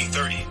Wednesday at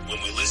 8:30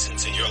 when we listen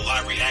to your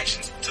live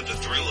reactions to the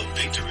thrill of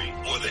victory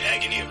or the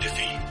agony of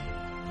defeat.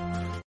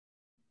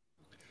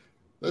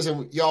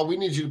 Listen, y'all, we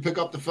need you to pick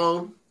up the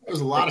phone.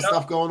 There's a lot of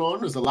stuff going on.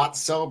 There's a lot to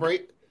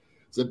celebrate.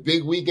 It's a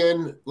big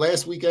weekend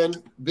last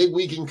weekend, big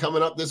weekend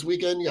coming up this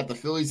weekend. You got the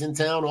Phillies in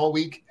town all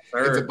week.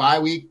 Sure. It's a bye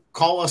week.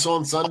 Call us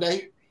on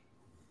Sunday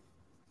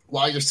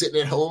while you're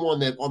sitting at home on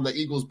the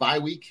Eagles bye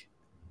week.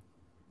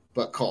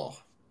 But call.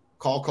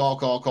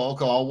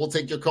 We'll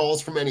take your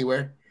calls from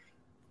anywhere.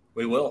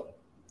 We will.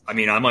 I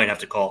mean, I might have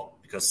to call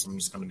because I'm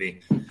just going to be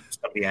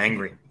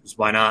angry. Because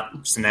why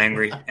not? Just an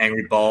angry,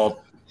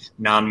 bald,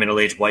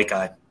 non-middle-aged white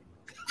guy.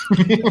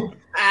 All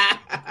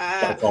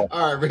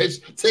right,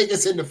 Rich, take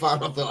us into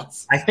final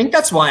thoughts. I think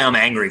that's why I'm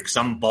angry, because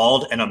I'm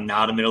bald and I'm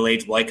not a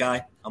middle-aged white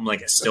guy. I'm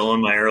like still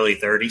in my early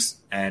 30s.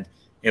 And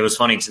it was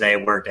funny today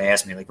at work. They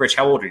asked me, like, Rich,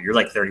 how old are you? You're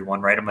like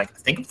 31, right? I'm like, I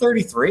think I'm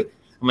 33.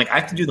 I'm like,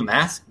 I have to do the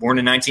math. Born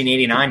in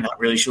 1989, not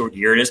really sure what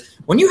year it is.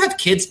 When you have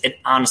kids, it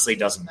honestly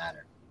doesn't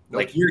matter. Nope.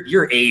 Like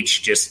your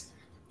age just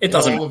it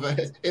doesn't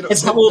matter.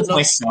 It's how old's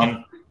my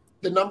son.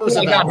 The numbers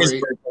I got his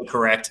birthday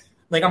correct.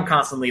 Like I'm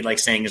constantly like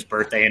saying his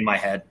birthday in my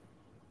head.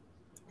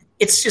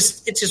 It's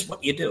just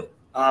what you do.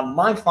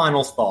 My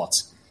final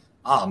thoughts.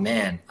 Oh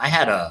man, I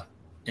had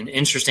an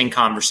interesting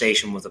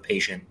conversation with a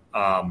patient,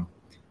 and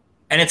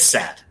it's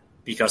sad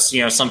because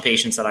some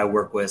patients that I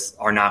work with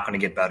are not going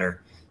to get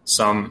better.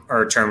 Some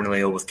are terminally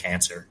ill with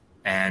cancer,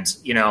 and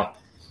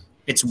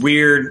it's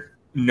weird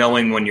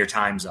knowing when your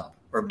time's up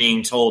or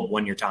being told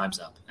when your time's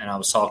up. And I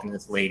was talking to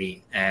this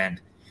lady, and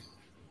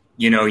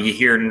you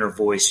hear it in her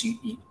voice.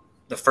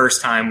 The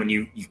first time when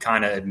you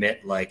kind of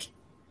admit like,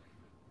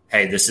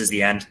 hey, this is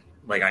the end.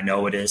 Like I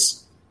know it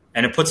is.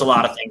 And it puts a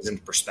lot of things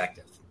into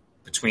perspective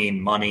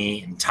between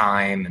money and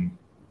time. And,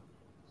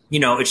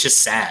 it's just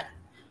sad.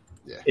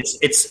 Yeah.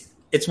 It's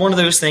one of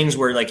those things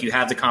where like you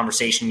have the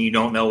conversation, you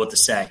don't know what to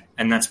say.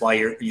 And that's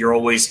why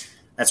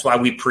that's why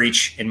we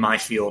preach in my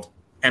field,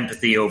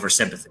 empathy over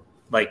sympathy.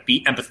 Like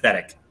be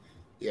empathetic.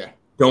 Yeah.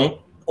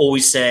 Don't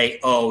always say,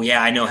 oh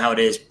yeah, I know how it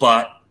is,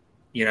 but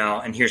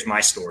and here's my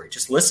story.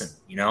 Just listen,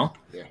 Yeah.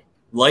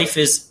 Life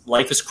is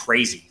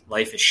crazy.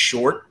 Life is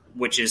short,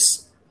 which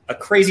is a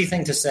crazy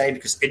thing to say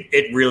because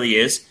it really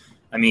is.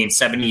 I mean,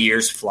 70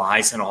 years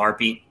flies in a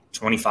heartbeat.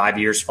 25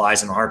 years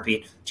flies in a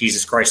heartbeat.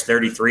 Jesus Christ,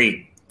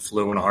 33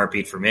 flew in a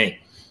heartbeat for me.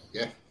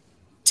 Yeah.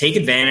 Take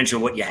advantage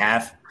of what you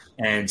have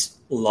and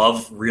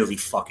love really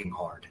fucking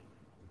hard.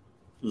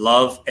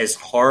 Love as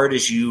hard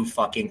as you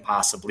fucking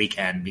possibly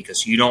can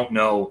because you don't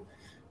know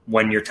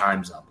when your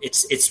time's up.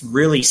 It's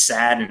really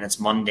sad and it's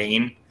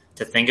mundane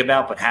to think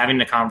about, but having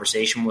the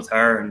conversation with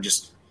her and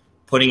just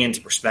putting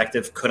into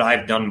perspective, could I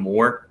have done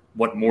more?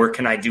 What more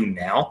can I do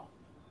now?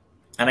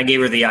 And I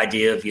gave her the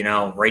idea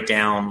of, write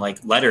down like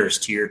letters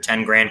to your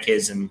 10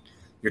 grandkids and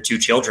your 2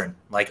 children,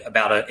 like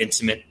about an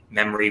intimate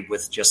memory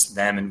with just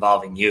them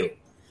involving you.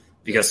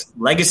 Because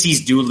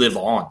legacies do live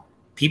on.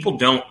 People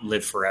don't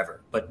live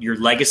forever, but your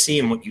legacy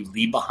and what you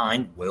leave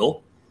behind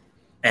will,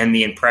 and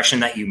the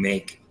impression that you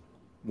make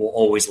will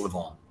always live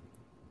on.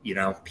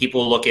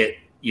 People look at,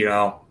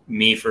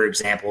 me, for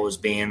example, as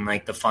being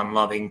like the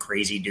fun-loving,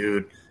 crazy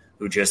dude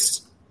who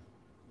just,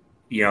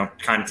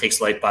 kind of takes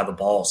life by the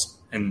balls.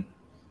 And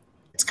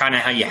it's kind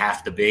of how you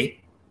have to be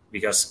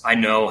because I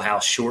know how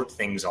short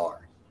things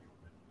are.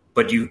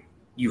 But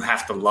you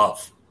have to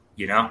love,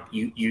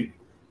 You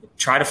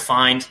try to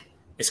find,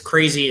 as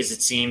crazy as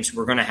it seems,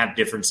 we're going to have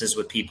differences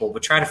with people,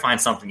 but try to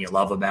find something you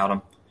love about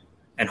them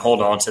and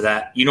hold on to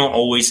that. You don't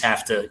always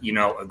have to,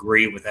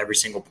 agree with every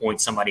single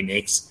point somebody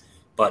makes,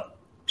 but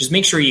just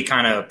make sure you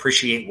kind of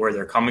appreciate where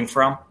they're coming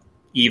from,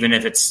 even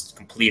if it's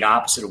complete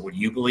opposite of what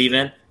you believe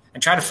in,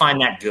 and try to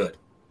find that good.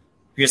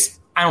 Because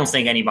I don't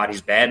think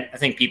anybody's bad. I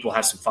think people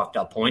have some fucked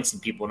up points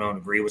and people don't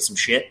agree with some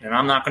shit, and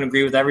I'm not going to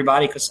agree with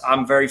everybody because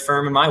I'm very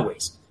firm in my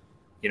ways.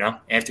 You know,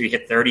 after you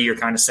hit 30, you're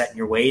kind of set in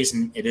your ways,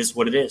 and it is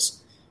what it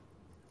is.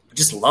 But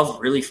just love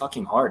really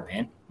fucking hard,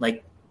 man.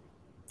 Like,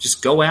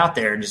 just go out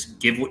there and just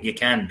give what you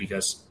can,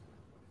 because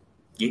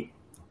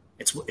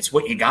it's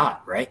what you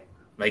got, right?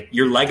 Like,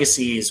 your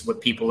legacy is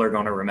what people are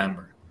going to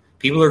remember.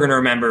 People are going to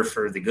remember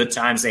for the good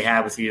times they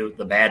had with you,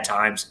 the bad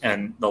times,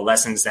 and the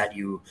lessons that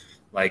you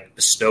like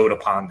bestowed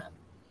upon them.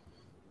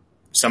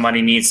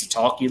 Somebody needs to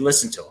talk, you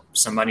listen to them.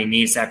 Somebody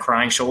needs that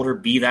crying shoulder,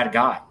 be that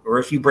guy. Or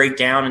if you break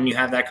down and you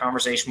have that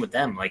conversation with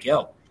them, like,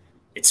 yo,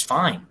 it's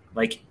fine.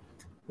 Like,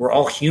 we're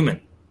all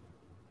human.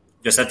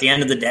 Just at the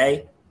end of the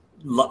day,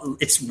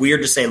 it's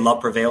weird to say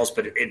love prevails,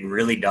 but it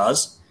really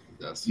does.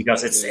 Yes.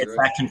 Because it's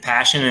that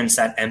compassion and it's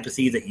that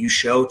empathy that you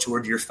show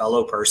toward your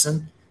fellow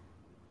person,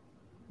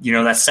 you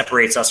know, that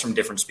separates us from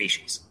different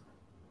species.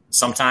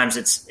 Sometimes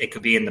it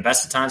could be in the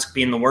best of times, it could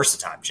be in the worst of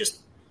times.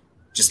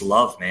 Just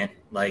love, man.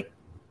 Like,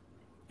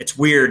 it's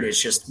weird.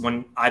 It's just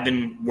when I've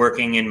been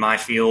working in my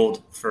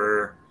field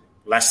for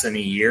less than a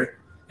year,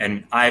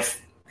 and I've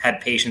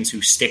had patients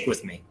who stick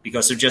with me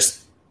because of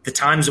just the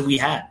times that we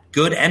had,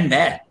 good and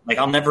bad. Like,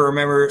 I'll never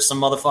remember some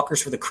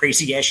motherfuckers for the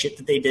crazy ass shit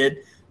that they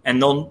did,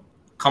 and they'll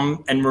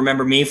come and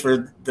remember me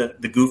for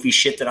the goofy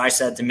shit that I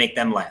said to make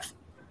them laugh.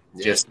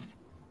 Yeah. Just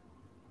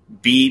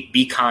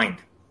be kind,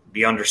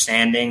 be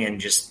understanding, and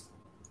just,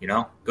 you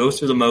know, go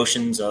through the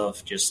motions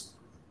of just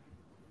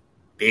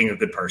being a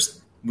good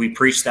person. We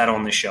preach that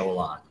on this show a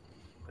lot.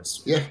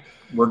 Yeah.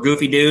 We're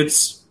goofy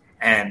dudes,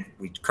 and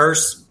we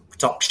curse, we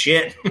talk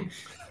shit,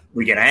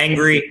 we get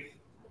angry.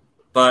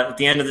 But at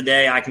the end of the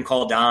day, I can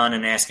call Don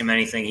and ask him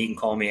anything. He can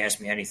call me,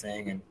 ask me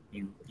anything. And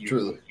you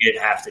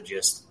have to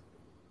just,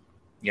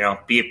 you know,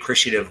 be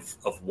appreciative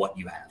of what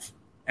you have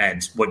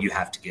and what you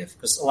have to give.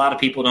 Because a lot of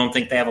people don't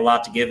think they have a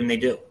lot to give, and they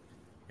do.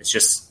 It's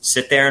just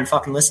sit there and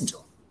fucking listen to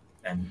them.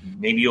 And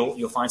maybe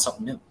you'll find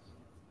something new.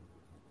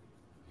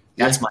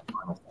 That's my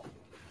final thought.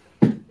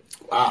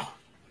 Wow,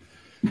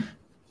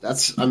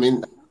 that's, I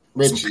mean,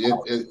 Rich,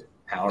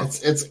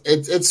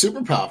 it's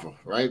super powerful,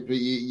 right? But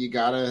you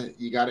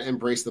gotta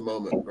embrace the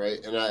moment, right?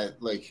 And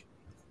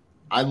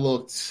I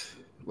looked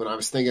when I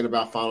was thinking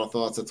about final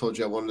thoughts. I told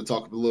you I wanted to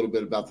talk a little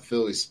bit about the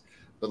Phillies,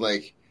 but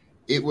like,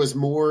 it was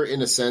more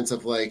in a sense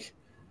of like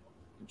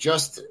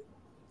just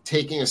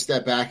taking a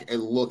step back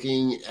and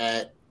looking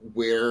at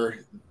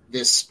where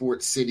this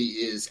sports city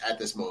is at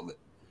this moment,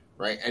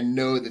 right? And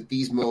know that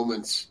these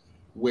moments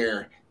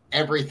where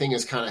everything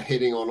is kind of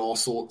hitting on all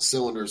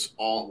cylinders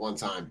all at one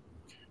time,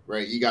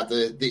 right? You got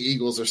the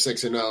Eagles are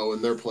 6-0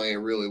 and they're playing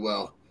really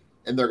well,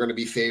 and they're going to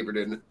be favored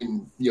in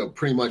you know,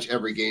 pretty much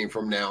every game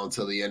from now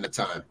until the end of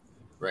time,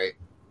 right?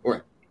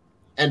 Or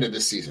end of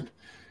this season,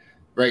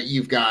 right?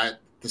 You've got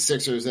the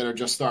Sixers that are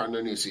just starting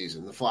their new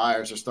season. The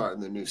Flyers are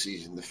starting their new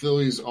season. The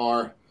Phillies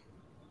are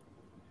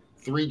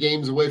 3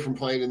 games away from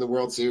playing in the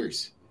World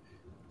Series.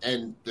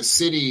 And the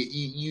city,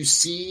 you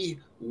see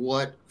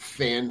what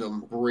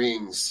fandom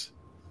brings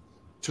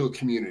to a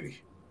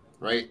community,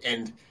 right?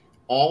 And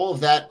all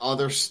that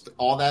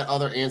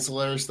other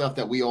ancillary stuff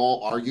that we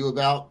all argue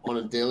about on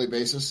a daily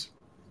basis,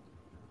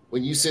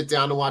 when you sit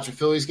down to watch a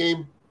Phillies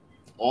game,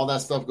 all that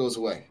stuff goes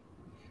away,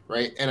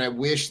 right? And I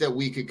wish that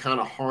we could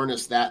kind of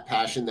harness that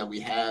passion that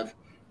we have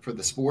for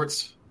the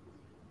sports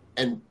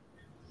and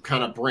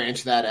kind of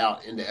branch that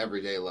out into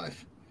everyday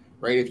life,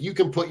 right? If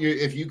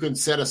you can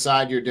set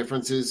aside your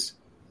differences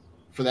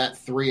for that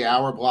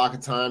 3-hour block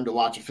of time to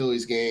watch a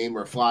Phillies game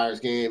or a Flyers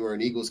game or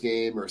an Eagles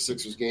game or a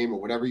Sixers game or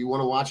whatever you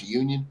want to watch, a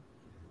Union,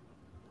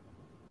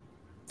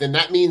 then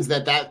that means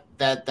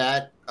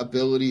that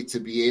ability to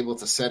be able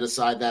to set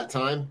aside that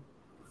time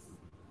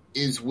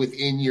is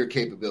within your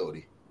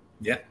capability.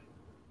 Yeah.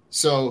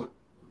 So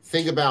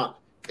think about,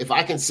 if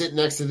I can sit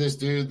next to this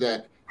dude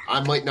that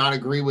I might not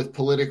agree with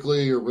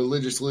politically or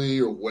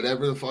religiously or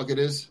whatever the fuck it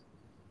is,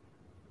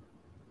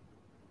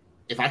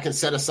 if I can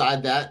set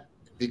aside that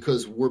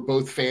because we're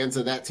both fans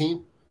of that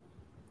team,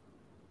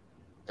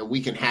 and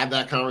we can have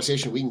that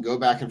conversation, we can go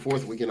back and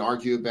forth, we can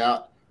argue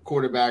about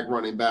quarterback,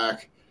 running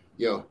back,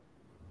 you know,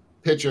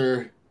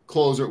 pitcher,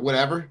 closer,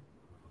 whatever,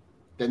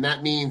 then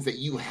that means that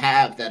you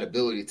have that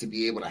ability to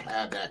be able to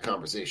have that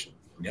conversation.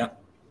 Yeah.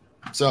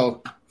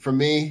 So for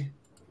me,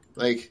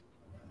 like,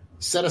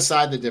 set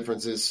aside the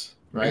differences,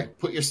 right?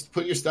 Mm-hmm.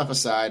 Put your stuff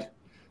aside.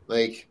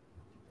 Like,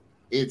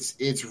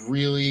 it's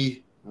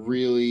really,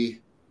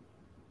 really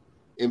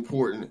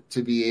important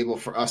to be able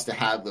for us to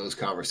have those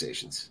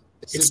conversations.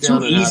 It's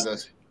too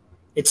easy.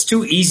 It's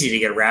too easy to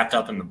get wrapped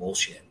up in the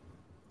bullshit.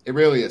 It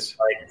really is.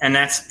 Like, and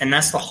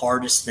that's the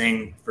hardest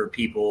thing for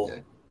people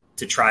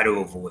to try to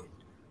avoid.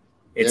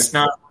 It's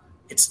not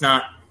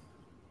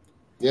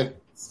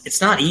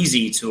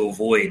easy to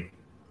avoid,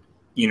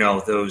 you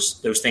know, those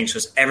things,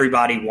 because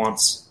everybody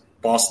wants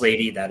boss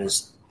lady. That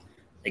is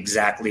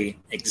exactly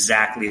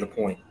the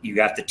point.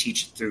 You have to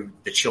teach it through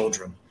the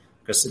children,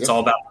 because it's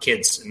all about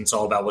kids and it's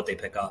all about what they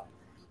pick up.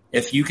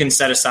 If you can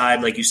set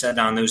aside, like you said,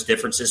 on those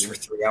differences for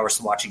 3 hours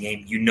to watch a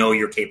game, you know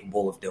you're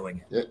capable of doing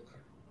it. Yeah.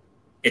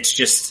 It's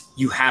just,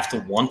 you have to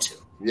want to.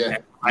 Yeah.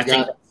 I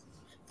think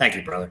Thank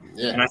you, brother.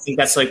 Yeah. And I think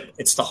that's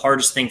it's the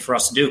hardest thing for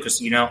us to do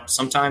because,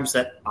 sometimes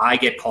that I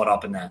get caught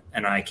up in that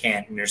and I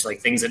can't. And there's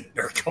things that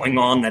are going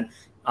on that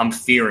I'm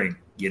fearing,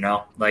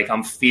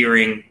 I'm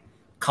fearing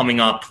coming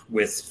up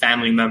with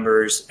family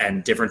members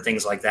and different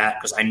things like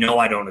that because I know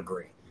I don't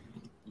agree.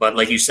 But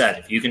like you said,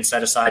 if you can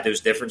set aside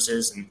those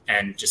differences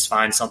and just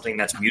find something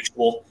that's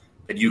mutual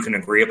that you can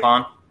agree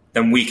upon,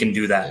 then we can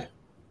do that. Yeah.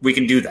 We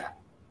can do that.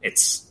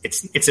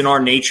 It's in our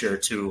nature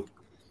to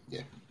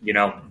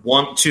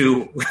want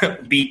to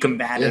be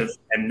combative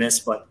and this,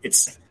 but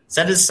it's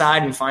set it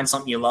aside and find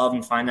something you love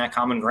and find that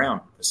common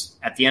ground. Because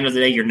at the end of the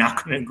day, you're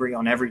not going to agree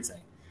on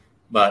everything,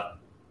 but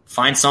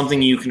find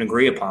something you can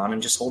agree upon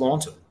and just hold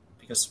on to it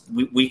because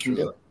we can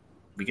do it.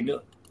 We can do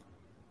it.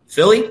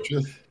 Philly,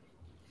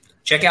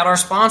 check out our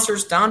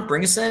sponsors. Don,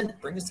 bring us in,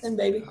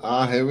 baby.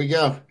 Here we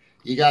go.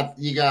 You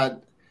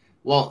got.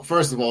 Well,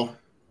 first of all,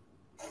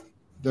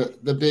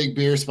 the big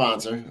beer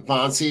sponsor,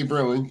 Von C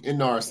Brewing in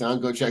Norristown.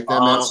 Go check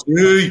them out.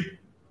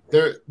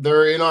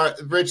 They're in our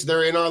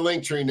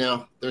link tree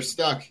now. They're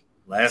stuck.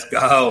 Let's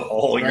go.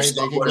 Oh, you're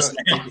stuck with us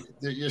now.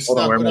 You're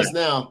stuck with us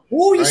now.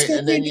 Oh, you're right? stuck.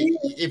 And then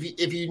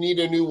if you need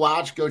a new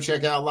watch, go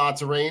check out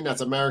Lots of Rain.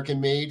 That's American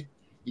made.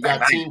 You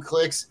got Team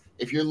Clicks.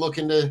 If you're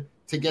looking to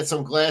get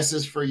some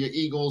glasses for your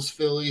Eagles,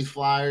 Phillies,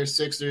 Flyers,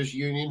 Sixers,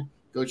 Union,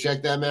 go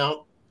check them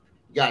out.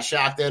 You got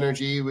Shocked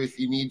Energy if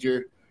you need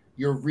your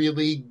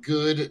really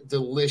good,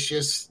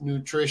 delicious,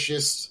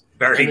 nutritious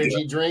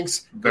energy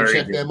drinks. Go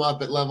check them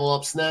up at Level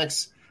Up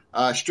Snacks.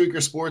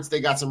 Streaker Sports,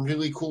 they got some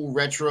really cool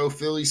retro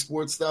Philly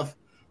sports stuff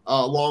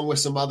along with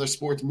some other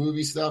sports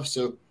movie stuff.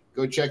 So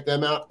go check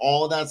them out.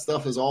 All of that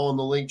stuff is all in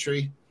the link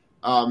tree.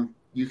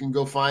 You can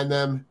go find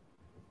them.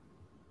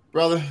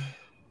 Brother,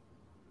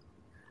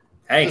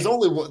 hey, there's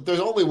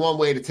only one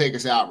way to take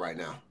us out right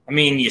now. I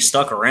mean, you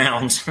stuck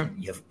around.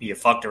 you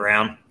fucked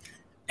around.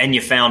 And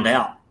you found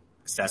out.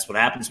 Because that's what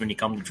happens when you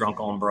come to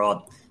Drunk on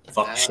Broad.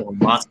 Fuck Sean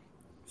Watson.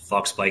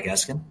 Fuck Spike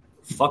Eskin.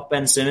 Fuck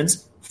Ben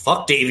Simmons.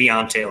 Fuck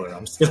Davion Taylor.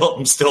 I'm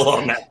still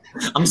on that.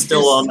 I'm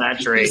still on that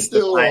train.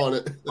 Still on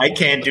it. I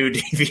can't do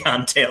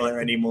Davion Taylor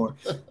anymore.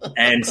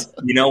 And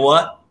you know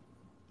what?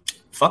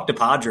 Fuck the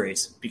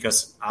Padres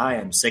because I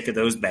am sick of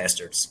those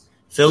bastards.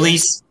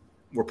 Phillies,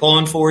 we're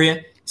pulling for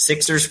you.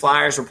 Sixers,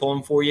 Flyers, we're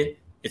pulling for you.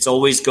 It's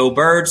always go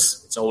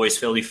Birds. It's always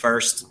Philly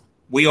first.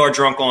 We are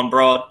Drunk on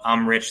Broad.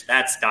 I'm Rich.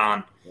 That's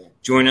Don.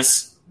 Join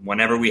us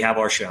whenever we have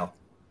our show.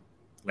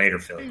 Later,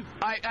 Philly.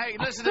 Hey,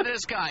 listen to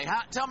this guy.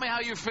 Tell me how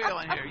you're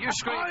feeling here. You're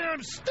screaming. I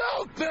am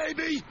stoked,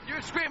 baby.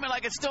 You're screaming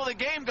like it's still the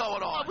game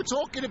going on. We're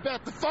talking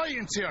about the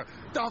fightings here.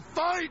 The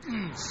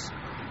fightings.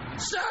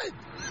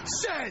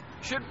 Said.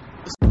 Should.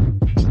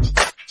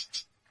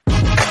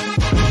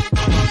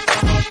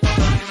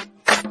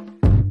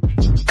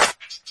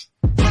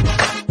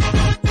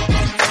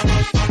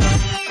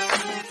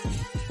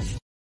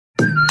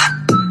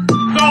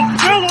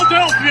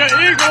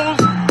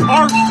 Eagles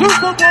are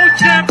Super Bowl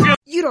champions.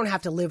 You don't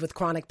have to live with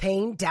chronic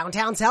pain.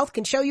 Downtown's Health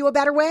can show you a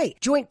better way.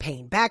 Joint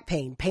pain, back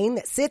pain, pain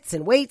that sits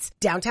and waits.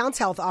 Downtown's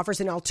Health offers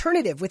an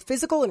alternative with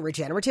physical and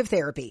regenerative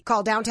therapy.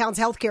 Call Downtown's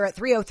Healthcare at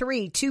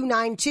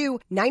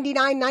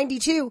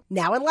 303-292-9992,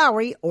 now in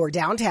Lowry or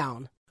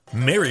downtown.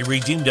 Mary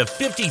redeemed a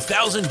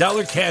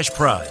 $50,000 cash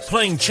prize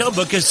playing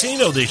Chumba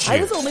Casino this year.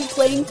 I was only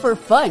playing for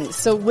fun,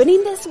 so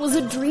winning this was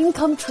a dream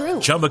come true.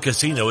 Chumba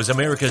Casino is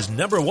America's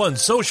 #1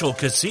 social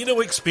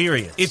casino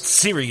experience. It's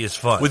serious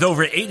fun. With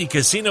over 80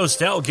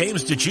 casino-style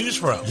games to choose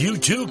from, you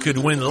too could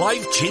win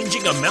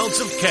life-changing amounts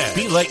of cash.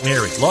 Be like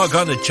Mary. Log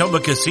on to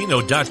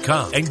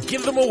ChumbaCasino.com and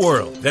give them a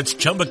whirl. That's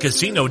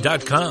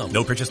ChumbaCasino.com.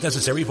 No purchase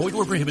necessary. Void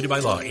or prohibited by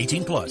law.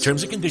 18+.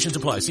 Terms and conditions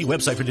apply. See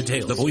website for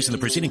details. The voice in the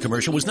preceding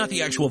commercial was not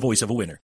the actual voice of a winner.